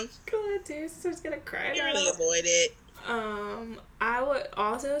 you know. Get a lot of tears, so I'm just gonna cry. You really avoid it. I would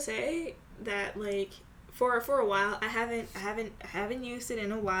also say that, like, for a while, I haven't used it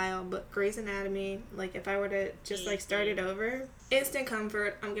in a while, but Grey's Anatomy, like, if I were to just like start it over, instant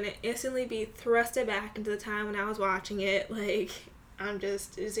comfort. I'm gonna instantly be thrusted back into the time when I was watching it. Like,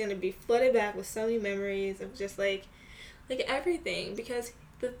 it's gonna be flooded back with so many memories of just like everything. Because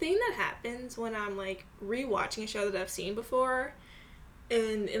the thing that happens when I'm like rewatching a show that I've seen before,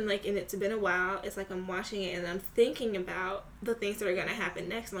 and it's been a while, it's like I'm watching it and I'm thinking about the things that are gonna happen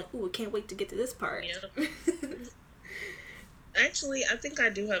next. I'm like, ooh, I can't wait to get to this part. Yeah. Actually, I think I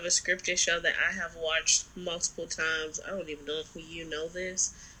do have a scripted show that I have watched multiple times. I don't even know if you know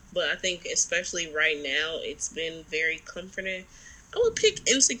this, but I think especially right now, it's been very comforting. I would pick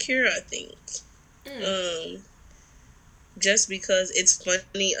Insecure, I think. Um, just because it's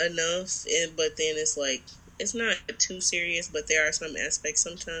funny enough, but then it's like it's not too serious. But there are some aspects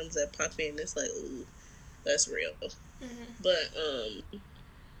sometimes that pop in. It's like, ooh, that's real. But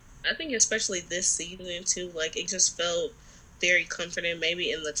I think especially this season too, like it just felt very comforting.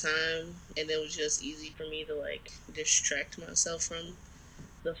 Maybe in the time, and it was just easy for me to like distract myself from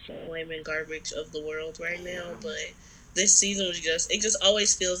the flaming garbage of the world right now. But this season was just, it just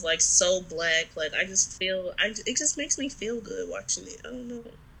always feels like so black. Like I just feel, it just makes me feel good watching it. I don't know.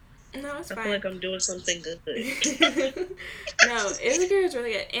 No, it's I feel fine. like I'm doing something good. No, Insecure is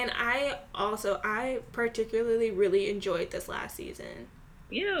really good, and I particularly really enjoyed this last season.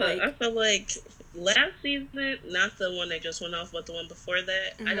 Yeah, I Like, feel like last season, not the one that just went off, but the one before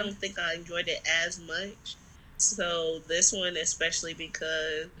that, I mm-hmm. don't think I enjoyed it as much. So this one, especially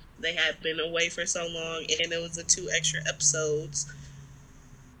because they had been away for so long and it was the 2 extra episodes,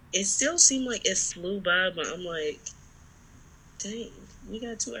 it still seemed like it flew by, but I'm like, dang, we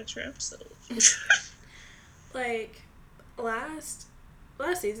got 2 extra episodes. Like last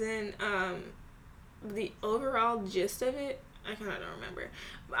season, the overall gist of it, I kind of don't remember.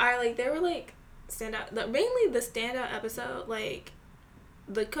 I like There were like mainly the standout episode, like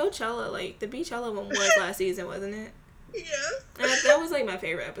the Coachella, like the Beachella one was last season, wasn't it? Yeah. And that was like my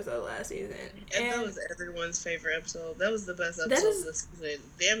favorite episode last season, And that and was everyone's favorite episode. That was the best that episode of is the season.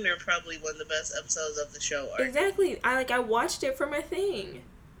 Damn near probably one of the best episodes of the show, arguably. exactly. I watched it for my thing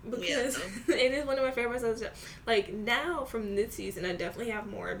Yeah. because it is one of my favorites of the show. Like now from this season, I definitely have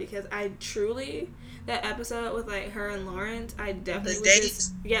more because I truly that episode with like her and Lawrence, I definitely The was dates.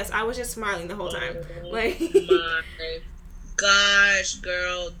 just yes, I was just smiling the whole time. Oh Like my gosh,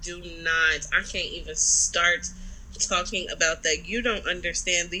 girl, do not. I can't even start talking about that. You don't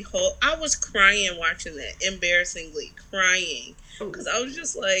understand the whole. I was crying watching that, embarrassingly crying. Because I was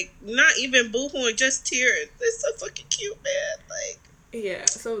just like, not even boohooing, just tearing. It's so fucking cute, man. Like, yeah,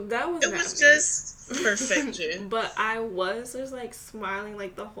 so that was it not was me. just perfection. But I was just like smiling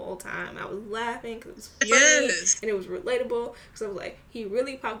like the whole time. I was laughing because it was funny Yes. and it was relatable. Because I was like, he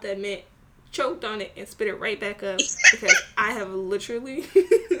really popped that mint, choked on it, and spit it right back up. Because I have literally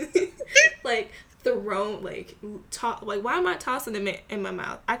like thrown like why am I tossing the mint in my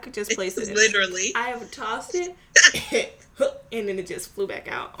mouth? I could just place it in Literally. there. I have tossed it. And then it just flew back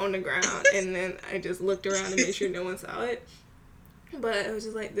out on the ground, and then I just looked around to make sure no one saw it. But it was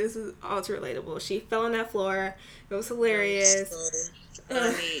just like, this is all too relatable. She fell on that floor. It was hilarious. So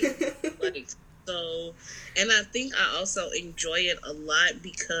funny. Like, so, and I think I also enjoy it a lot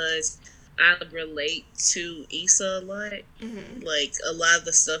because I relate to Issa a lot. Mm-hmm. Like, a lot of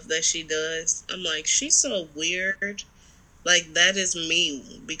the stuff that she does, I'm like, she's so weird. Like, that is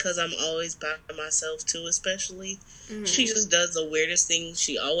me because I'm always by myself too, especially. Mm-hmm. She just does the weirdest things.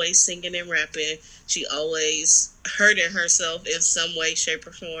 She always singing and rapping. She always hurting herself in some way, shape,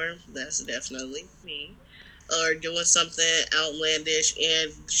 or form. That's definitely me. Or doing something outlandish.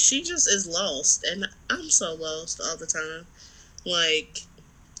 And she just is lost. And I'm so lost all the time. Like,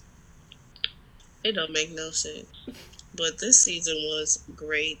 it don't make no sense. But this season was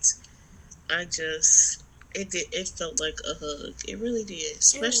great. I just it felt like a hug. It really did.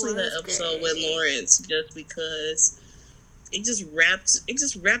 Especially that episode with Lawrence, just because it just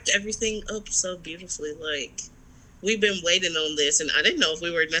wrapped everything up so beautifully. Like, we've been waiting on this, and I didn't know if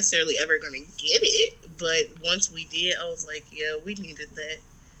we were necessarily ever gonna get it, but once we did, I was like, yeah, we needed that.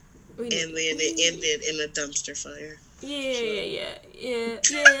 And then it ended in a dumpster fire. Yeah.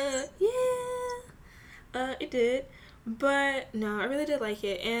 It did. But no, I really did like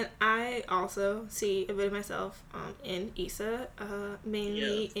it, and I also see a bit of myself in Issa,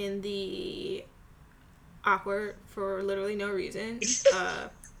 mainly in the awkward for literally no reason.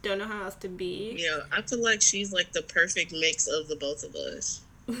 Don't know how else to be. Yeah, I feel like she's like the perfect mix of the both of us.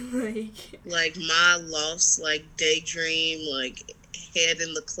 Like my lost, like daydream, like head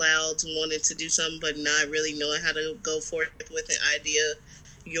in the clouds, wanting to do something but not really knowing how to go forth with an idea.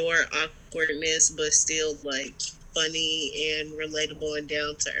 Your awkwardness, but still like funny and relatable and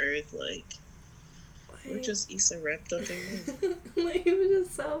down to earth. Like, we're just Issa wrapped up in one. Like, it was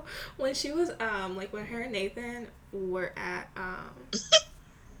just so when she was like when her and Nathan were at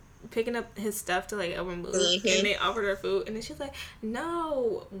picking up his stuff to like remove, and they offered her food, and then she's like,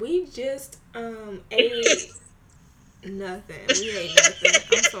 no, we just ate nothing. We ate nothing.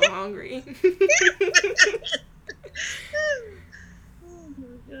 I'm so hungry. Oh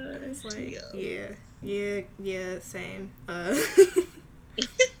my god. It's like, yeah, same.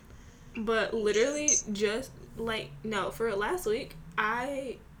 But literally just like, no, for last week,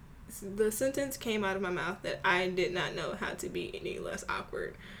 the sentence came out of my mouth that I did not know how to be any less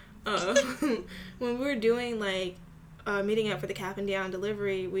awkward. uh, when we were doing like meeting up for the cap and down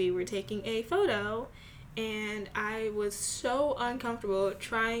delivery, we were taking a photo, and I was so uncomfortable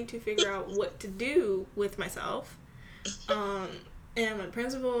trying to figure out what to do with myself. And my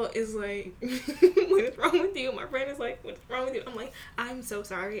principal is like, "What is wrong with you?" My friend is like, "What's wrong with you?" I'm like, "I'm so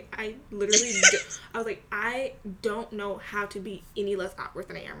sorry. I literally, I was like, I don't know how to be any less awkward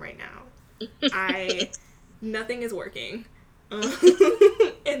than I am right now. Nothing is working."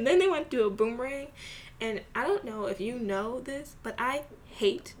 And then they went to do a boomerang, and I don't know if you know this, but I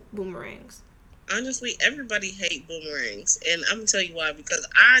hate boomerangs. Honestly, everybody hate boomerangs, and I'm gonna tell you why. Because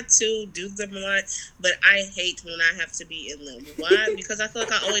I too do them a lot, but I hate when I have to be in them. Why? Because I feel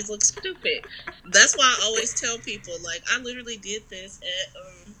like I always look stupid. That's why I always tell people. Like, I literally did this at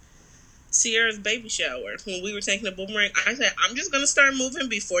Sierra's baby shower when we were taking a boomerang. I said, I'm just gonna start moving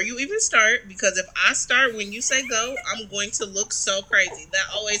before you even start, because if I start when you say go, I'm going to look so crazy. That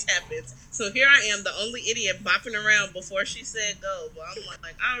always happens. So here I am, the only idiot bopping around before she said go. But I'm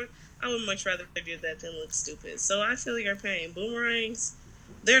like, I would much rather do that than look stupid. So I feel your pain. Boomerangs,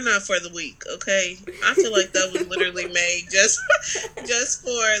 they're not for the weak, okay? I feel like that was literally made just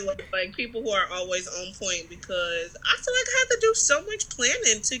for like people who are always on point, because I feel like I have to do so much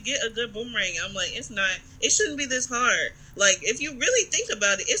planning to get a good boomerang. I'm like, it shouldn't be this hard. Like, if you really think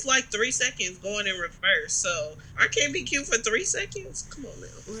about it, it's like 3 seconds going in reverse. So I can't be cute for 3 seconds. Come on now.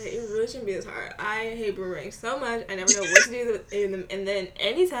 Like, it really shouldn't be this hard. I hate boomerangs so much. I never know what to do in them. And then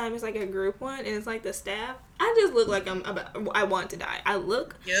anytime it's like a group one and it's like the staff, I just look like I want to die. I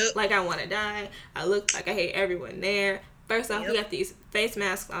look like I want to die. I look like I hate everyone there. First off, we got these face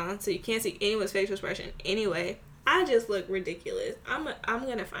masks on, so you can't see anyone's facial expression. Anyway, I just look ridiculous. I'm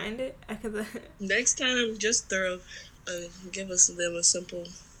gonna find it. Next time, just give us them a simple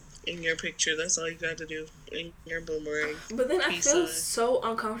in your picture. That's all you got to do in your boomerang. But then I feel so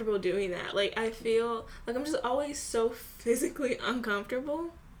uncomfortable doing that. Like, I feel like I'm just always so physically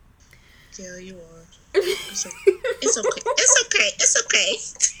uncomfortable. Yeah, you are. It's okay. It's okay. It's okay. It's okay.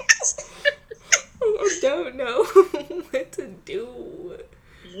 I don't know what to do.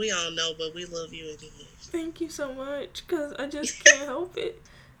 We all know, but we love you anyway. Thank you so much, because I just can't help it.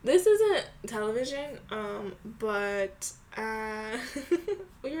 This isn't television, but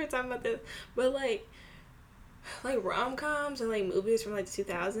we were talking about this, but like rom-coms and like movies from like the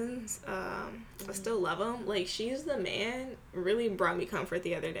 2000s, I still love them. Like, She's the Man really brought me comfort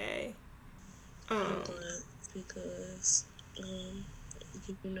the other day. Because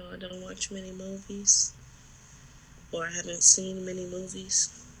you know, I don't watch many movies, or I haven't seen many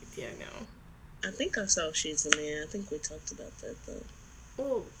movies. Yeah, no. I think I saw She's the Man. I think we talked about that though.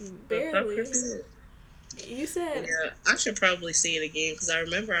 Oh, barely. You said... Yeah, I should probably see it again, because I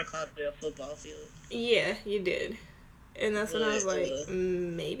remember I called it a football field. Yeah, you did. And that's when I was like,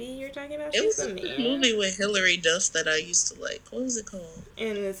 maybe you're talking about It She's was the a Man. movie with Hilary Duff that I used to like. What was it called?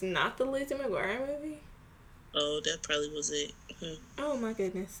 And it's not the Lizzie McGuire movie? Oh, that probably was it. Oh my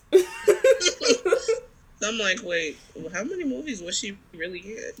goodness. I'm like, wait, how many movies was she really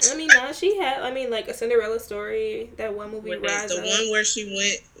in? I mean, now she had, like A Cinderella Story, that one movie, Rise Up. The one where she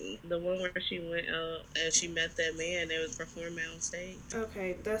went out and she met that man that was performing on stage.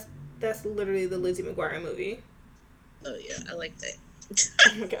 Okay, that's literally the Lizzie McGuire movie. Oh yeah, I like that.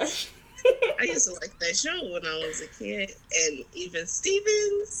 Oh my gosh. I used to like that show when I was a kid, and Even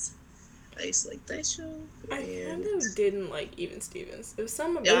Stevens. I used to like that show. I kind of didn't like Even Stevens. There was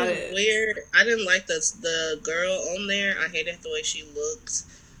something about it. It was weird. I didn't like the girl on there. I hated the way she looked.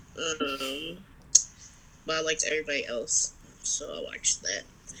 But I liked everybody else, so I watched that.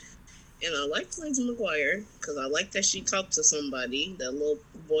 And I liked Lizzie McGuire because I liked that she talked to somebody. That little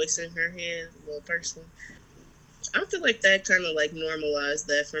voice in her head, little person. I feel like that kind of like normalized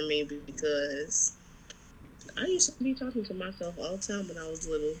that for me, because I used to be talking to myself all the time when I was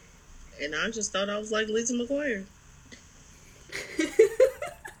little. And I just thought I was like Lizzie McGuire.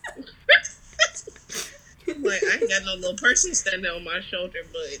 Like, I ain't got no little person standing on my shoulder,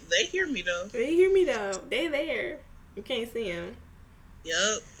 but they hear me though. They hear me though. They there. You can't see them.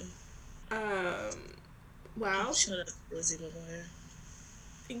 Yup. Wow. Shut up, Lizzie McGuire.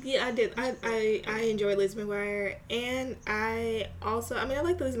 Yeah, I did. I enjoy Lizzie McGuire, and I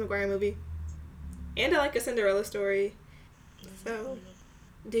like the Lizzie McGuire movie, and I like A Cinderella Story. So,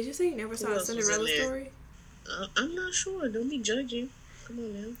 did you say you never saw A Cinderella Story? I'm not sure. Don't be judging. Come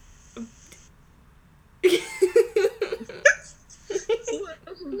on now. Who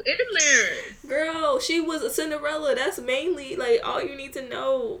else was in there? Girl, she was a Cinderella. That's mainly like all you need to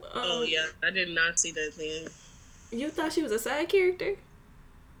know. Oh yeah, I did not see that thing. You thought she was a side character?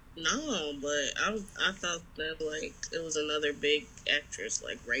 No, but I thought that like it was another big actress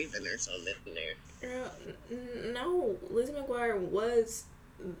like Raven or something in there. Girl, no, Lizzie McGuire was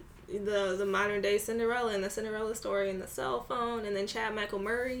the modern day Cinderella and the Cinderella story and the cell phone and then Chad Michael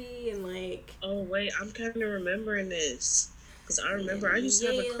Murray and like Oh wait, I'm kind of remembering this because I and remember I then used to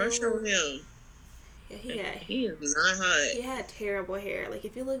have a crush Yale. on him. Yeah, He is not hot. he had terrible hair. Like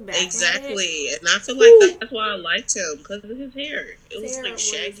if you look back at it, Exactly, and I feel like whew, that's why I liked him because of his hair. It his was hair like was,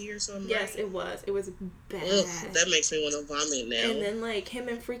 shaggy or something, yes, right? it was. It was Ugh, bad. that makes me want to vomit And now. then like him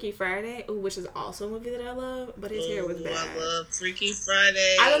and Freaky Friday, ooh, which is also a movie that I love, but his hair was Oh, I bad. love Freaky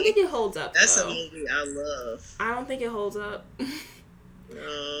I don't think Friday. it holds up That's a though. movie I love. I don't think it holds up.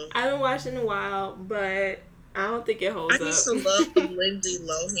 Uh, I haven't watched it in a while, but I don't think it I holds used up. to love Lindsay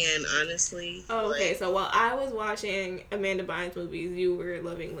Lohan, honestly. Oh, okay. Like, So while I was watching Amanda Bynes movies, you were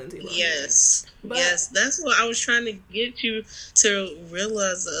loving Lindsay Lohan. yes, But yes, that's what I was trying to get you to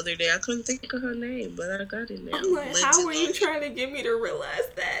realize the other day. I couldn't think of her name, but I got it now. I'm like, how Lindsay were you Lohan. trying to get me to realize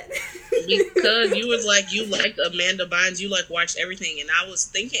that? Because you was like you liked Amanda Bynes, you like watched everything, and I was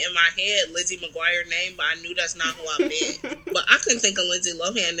thinking in my head Lizzie McGuire name, but I knew that's not who I meant. But I couldn't think of Lindsay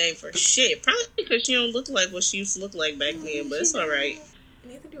Lohan name for shit. Probably because she don't look like what she used to look like back then. But She it's all right.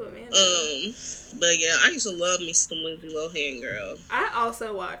 don't. Neither do Amanda. Um, but yeah, I used to love me some Lindsay Lohan, girl. I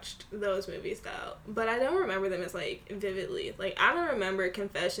also watched those movies though, but I don't remember them as like vividly. Like I don't remember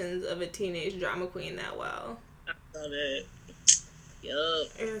Confessions of a Teenage Drama Queen that well. I saw that. Yup.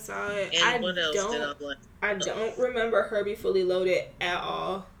 And so I And what else did I like? I don't remember Herbie Fully Loaded at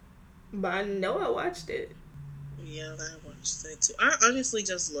all, but I know I watched it. Yeah, I watched that too. I honestly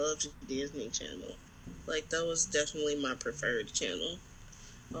just loved Disney Channel. Like that was definitely my preferred channel.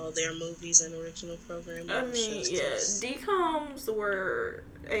 All their movies and original I programming was mean, just yeah, us. DComs were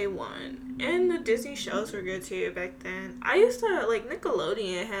A1. And the Disney shows were good too back then. I used to, like,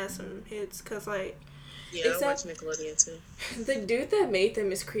 Nickelodeon had some hits, because, like, Yeah, I watch except Nickelodeon too. the dude that made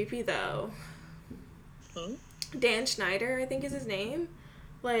them is creepy, though. Huh? Dan Schneider, I think is his name.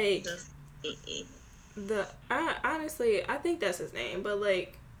 Like, That's, mm-mm. I honestly, I think that's his name, but,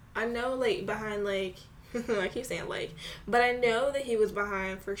 like, I know, like, behind, like, I keep saying, like, but I know that he was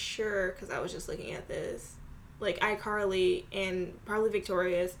behind for sure, because I was just looking at this. Like iCarly and probably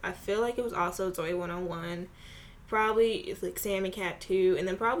Victorious. I feel like it was also Zoe 101. Probably it's like Sam and Cat 2, and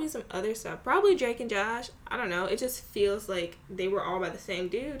then probably some other stuff. Probably Drake and Josh. I don't know. It just feels like they were all by the same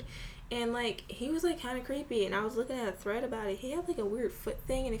dude. And like he was like kind of creepy, and I was looking at a thread about it. He had like a weird foot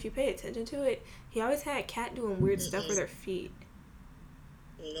thing, and if you pay attention to it, he always had Cat doing weird stuff with Mm-mm. her feet.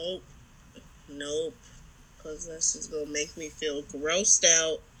 Nope. Nope. Because that's just gonna make me feel grossed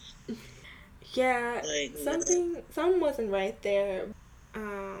out. Yeah, Like, no. something wasn't right there.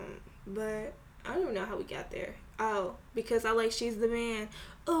 But I don't know how we got there. Oh, because I like She's the Man.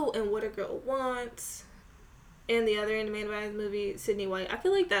 Oh, and What a Girl Wants. And the other Amanda Bynes movie, Sydney White. I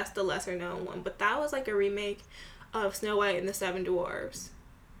feel like that's the lesser known one, but that was like a remake of Snow White and the Seven Dwarfs.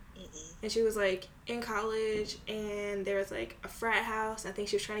 Mm-mm. And she was like in college, and there was like a frat house. I think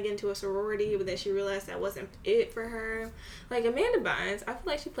she was trying to get into a sorority, but then she realized that wasn't it for her. Like Amanda Bynes, I feel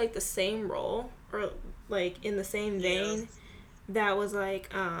like she played the same role, or like in the same Yeah. vein. That was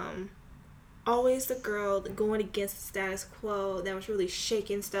like always the girl going against the status quo. That was really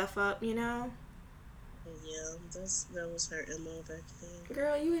shaking stuff up, you know. Yeah, that was her MO back then.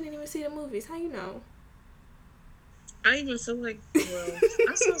 Girl, you didn't even see the movies. How you know? I even feel like, well,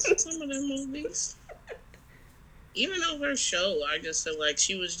 I saw some of their movies. Even on her show, I just feel like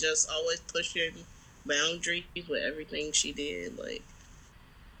she was just always pushing boundaries with everything she did. Like,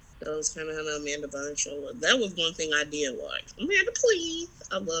 that was kind of how the Amanda Bynes show was. That was one thing I did watch. Amanda, please.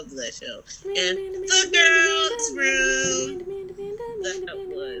 I loved that show. Amanda, And Amanda, The Amanda, Girls Amanda, Room. Amanda, Amanda, Amanda, Amanda, That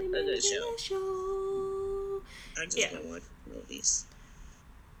Amanda, was Amanda, a good Amanda, show. show. I just Yeah, been watching movies.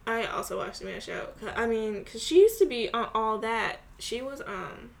 I also watched the Man Show. I mean, cause she used to be on All That. She was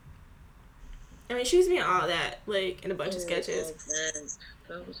I mean, she used to be on All That, like in a bunch of Oh, sketches.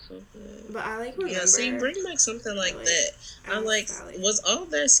 that was so good. But I like Yeah, see, remember, bring back something like like that. I Alice like, Sally. was all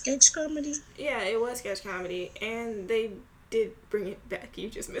that sketch comedy? Yeah, it was sketch comedy, and they did bring it back. You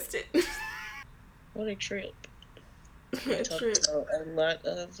just missed it. What a trip. We talked True. about a lot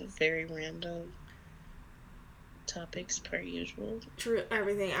of very random topics per usual. True.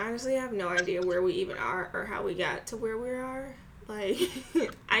 Everything. I honestly have no idea where we even are or how we got to where we are. Like,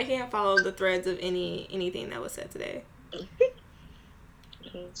 I can't follow the threads of anything that was said today.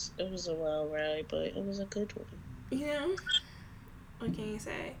 It was a wild ride, but it was a good one. You know, what can you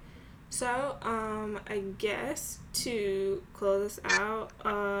say? So, I guess to close us out,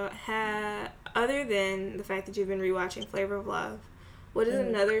 other than the fact that you've been rewatching Flavor of Love, What is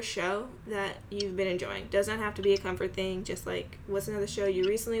another show that you've been enjoying? Does not have to be a comfort thing. Just like, what's another show you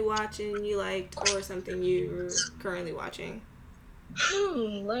recently watched and you liked, or something you're currently watching?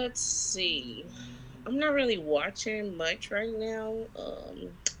 Let's see. I'm not really watching much right now.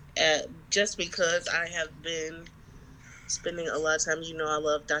 Just because I have been spending a lot of time. I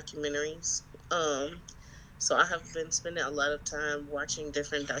love documentaries. So I have been spending a lot of time watching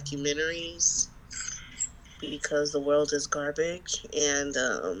different documentaries because the world is garbage, and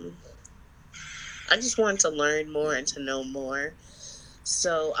I just want to learn more and to know more.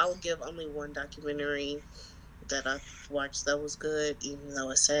 So I will give only one documentary that I watched that was good, even though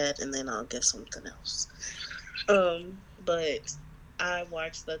it's sad, and then I'll give something else. But I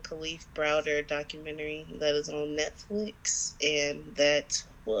watched the Khalif Browder documentary that is on Netflix, and that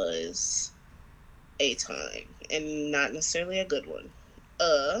was a time, and not necessarily a good one.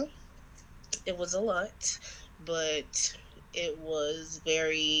 It was a lot, but it was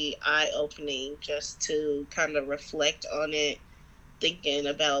very eye opening just to kind of reflect on it, thinking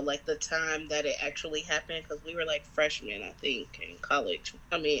about like the time that it actually happened, because we were like freshmen, I think, in college.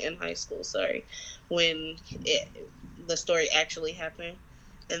 I mean, in high school. Sorry, when the story actually happened,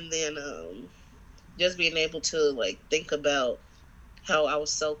 and then just being able to like think about how I was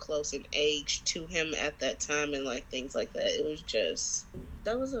so close in age to him at that time and like things like that. It was just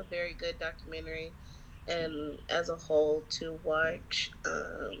that was a very good documentary, and as a whole to watch.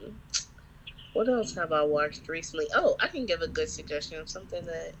 What else have I watched recently? Oh, I can give a good suggestion of something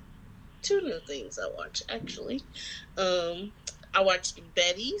that two new things I watched actually. Um, I watched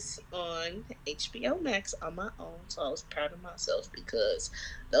Betty's on HBO Max on my own, so I was proud of myself because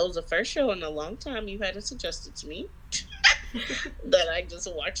that was the first show in a long time you had to suggest it to me that I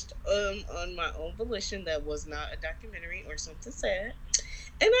just watched on my own volition that was not a documentary or something sad.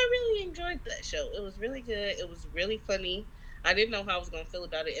 And I really enjoyed that show. It was really good. It was really funny. I didn't know how I was gonna feel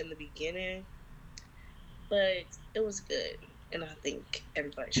about it in the beginning, but it was good. And I think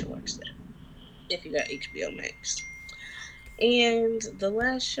everybody should watch that if you got HBO Max. And the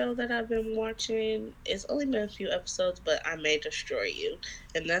last show that I've been watching is only been a few episodes, but I May Destroy You.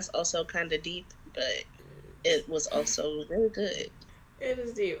 And that's also kind of deep, but it was also really good. It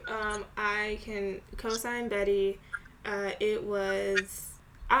is deep. I can co-sign Betty. It was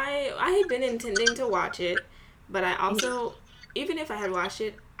I had been intending to watch it, but I also, even if I had watched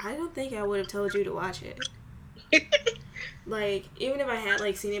it, I don't think I would have told you to watch it. Like, even if I had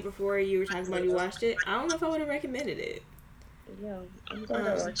like seen it before you were talking about you watched it, I don't know if I would have recommended it. Yeah, I'm glad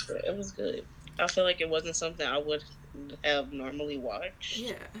I watched it. It was good. I feel like it wasn't something I would have normally watched.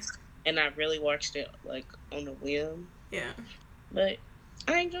 Yeah. And I really watched it like on a whim. Yeah. But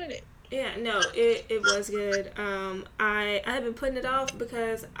I enjoyed it. Yeah, no, it was good. I had been putting it off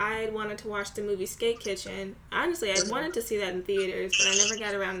because I wanted to watch the movie Skate Kitchen. Honestly, I wanted to see that in theaters, but I never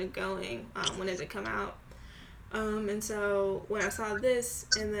got around to going when it had come out. And so when I saw this,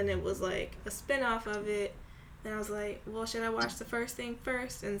 and then it was like a spin-off of it, then I was like, well, should I watch the first thing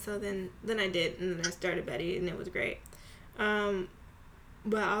first? And so then I did, and then I started Betty, and it was great.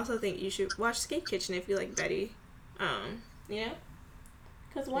 But I also think you should watch Skate Kitchen if you like Betty. Yeah?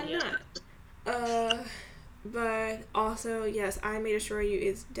 Because why not? But also, yes, I May Destroy You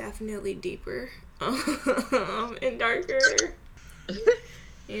is definitely deeper and darker.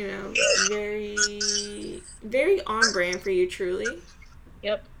 You know, very, very on brand for you, truly.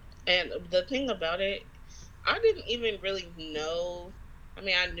 Yep. And the thing about it, I didn't even really know. I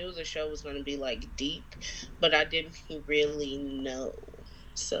mean, I knew the show was going to be like deep, but I didn't really know.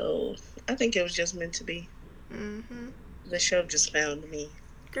 So I think it was just meant to be. Mm-hmm. The show just found me.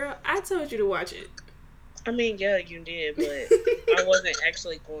 Girl, I told you to watch it. I mean, yeah, you did, but I wasn't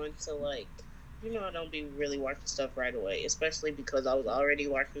actually going to like. I don't be really watching stuff right away, especially because I was already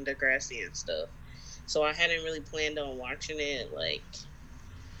watching Degrassi and stuff. So I hadn't really planned on watching it, like,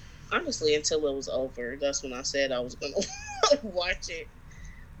 honestly, until it was over. That's when I said I was going to watch it.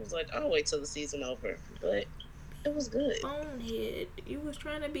 I was like, I'll wait till the season over. But it was good. Bonehead. You was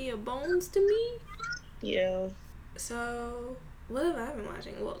trying to be a Bones to me? Yeah. So, what have I been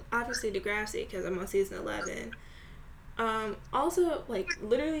watching? Well, obviously Degrassi, because I'm on season 11. Also, like,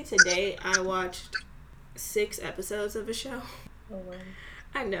 literally today, I watched 6 episodes of a show. Oh, wow.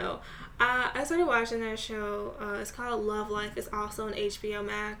 I know. I started watching that show. It's called Love Life. It's also on HBO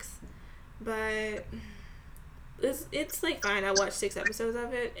Max. But it's like fine. I watched 6 episodes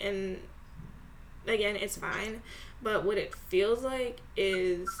of it, and again, it's fine. But what it feels like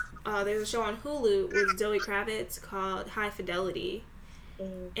is there's a show on Hulu with Zoe Kravitz called High Fidelity.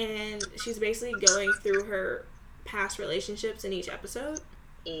 And she's basically going through her past relationships in each episode.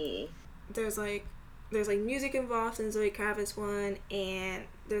 There's like there's like music involved in Zoe Kravitz one, and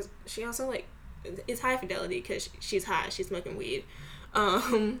she also like it's high fidelity because she's high, she's smoking weed,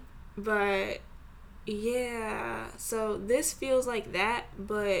 but yeah, so this feels like that,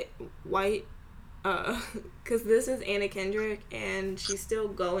 but white, because this is Anna Kendrick, and she's still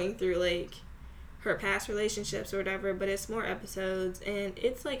going through like her past relationships or whatever, but it's more episodes, and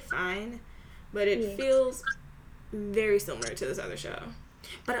it's like fine, but it feels very similar to this other show.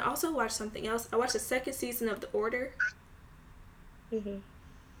 But I also watched something else. I watched the second season of The Order,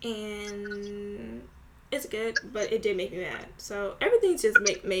 and it's good, but it did make me mad. So everything's just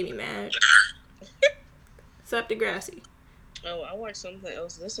made me mad. Except Degrassi. Oh, I watched something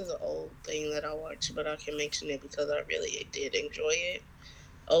else. This is an old thing that I watched, but I can mention it because I really did enjoy it.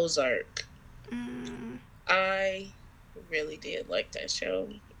 Ozark. I really did like that show.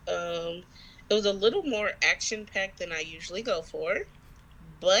 It was a little more action-packed than I usually go for,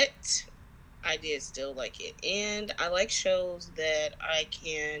 but I did still like it. And I like shows that I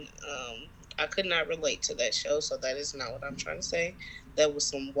could not relate to that show, so that is not what I'm trying to say. That was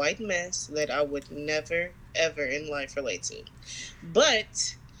some white mess that I would never, ever in life relate to.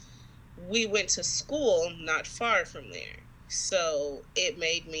 But we went to school not far from there. So it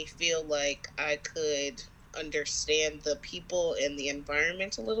made me feel like I could understand the people and the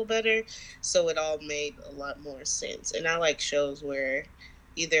environment a little better. So it all made a lot more sense. And I like shows where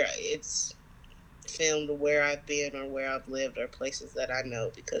either it's filmed where I've been or where I've lived or places that I know,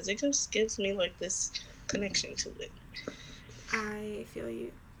 because it just gives me like this connection to it. I feel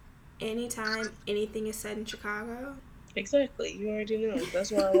you. Anytime anything is said in Chicago. Exactly. You already know.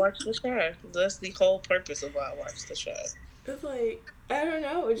 That's why I watch The Chi. That's the whole purpose of why I watch The Chi. It's like, I don't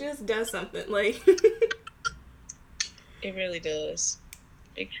know, it just does something. Like, it really does.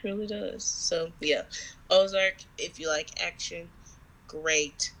 It truly does. So, yeah. Ozark, if you like action,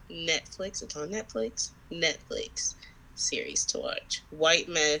 great. Netflix, it's on Netflix. Netflix series to watch. White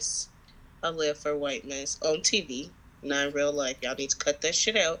Mess, I live for White Mess on TV, not in real life. Y'all need to cut that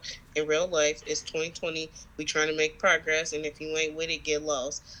shit out. In real life, it's 2020. We trying to make progress, and if you ain't with it, get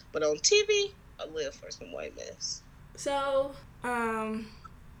lost. But on TV, I live for some White Mess. So, that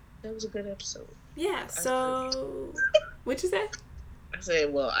was a good episode. Yeah, so what'd you say? I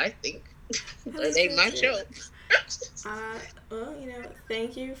said, well, I think it ain't my show. Well,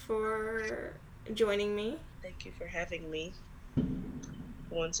 thank you for joining me. Thank you for having me.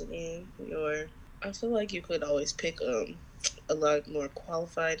 Once again, I feel like you could always pick a lot more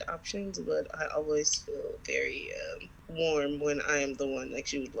qualified options, but I always feel very warm when I am the one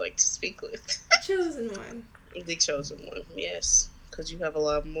that you would like to speak with. Chosen one. The chosen one, yes, because you have a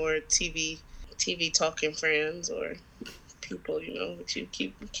lot more TV talking friends or people that you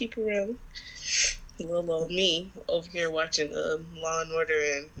keep around. Little old me over here watching Law and Order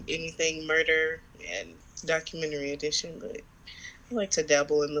and anything murder and documentary edition, but I like to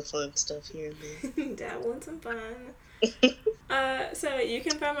dabble in the fun stuff here and there. Dabble in some fun. So you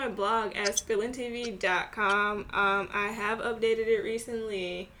can find my blog at spillintv.com. I have updated it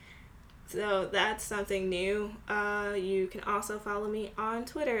recently, so that's something new. You can also follow me on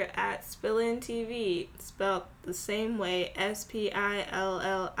Twitter at spillintv, spelled the same way,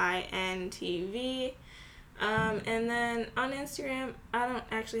 SPILLINTV. And then on Instagram, I don't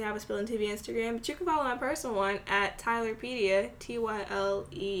actually have a Spillin' TV Instagram, but you can follow my personal one at Tylerpedia,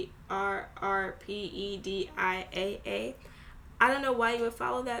 TYLERRPEDIAA. I don't know why you would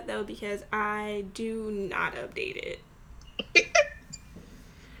follow that though, because I do not update it.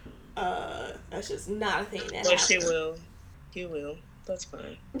 That's just not a thing that happens. She will. You will. That's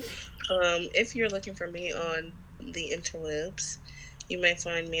fine. If you're looking for me on the interwebs, you may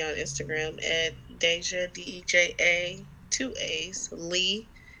find me on Instagram at Deja, DEJA, 2 A's, Lee,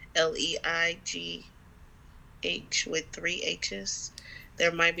 LEIGH with 3 H's.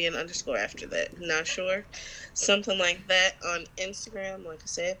 There might be an underscore after that. Not sure. Something like that on Instagram. Like I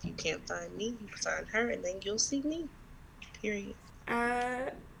said, if you can't find me, you can find her, and then you'll see me. Period. Yeah,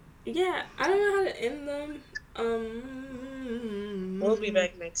 I don't know how to end them. We'll be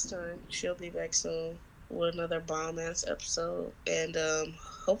back next time. She'll be back soon with another bomb-ass episode. And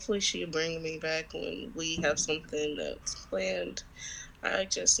hopefully she'll bring me back when we have something that's planned. I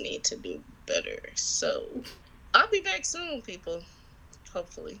just need to do better. So I'll be back soon, people.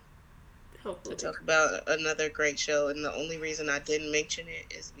 Hopefully. To talk about another great show. And the only reason I didn't mention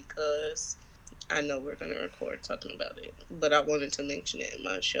it is because I know we're going to record talking about it. But I wanted to mention it in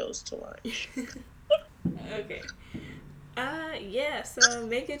my shows to watch. Okay. Yeah, so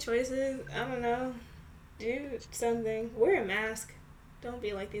make good choices. I don't know. Do something. Wear a mask. Don't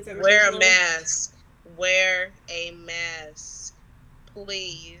be like these other people. Wear a mask. Wear a mask.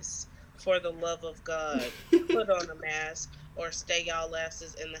 Please. for the love of God, put on a mask or stay y'all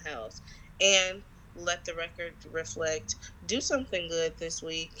asses in the house. And let the record reflect, do something good this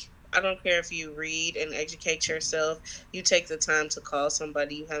week. I don't care if you read and educate yourself, you take the time to call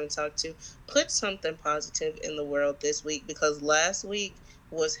somebody you haven't talked to. Put something positive in the world this week because last week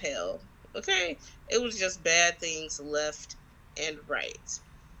was hell. Okay? It was just bad things left and right.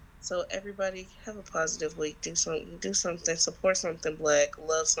 So everybody have a positive week. Do something, support something black,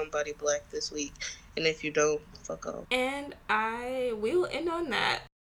 love somebody black this week. And if you don't, fuck off. And we will end on that.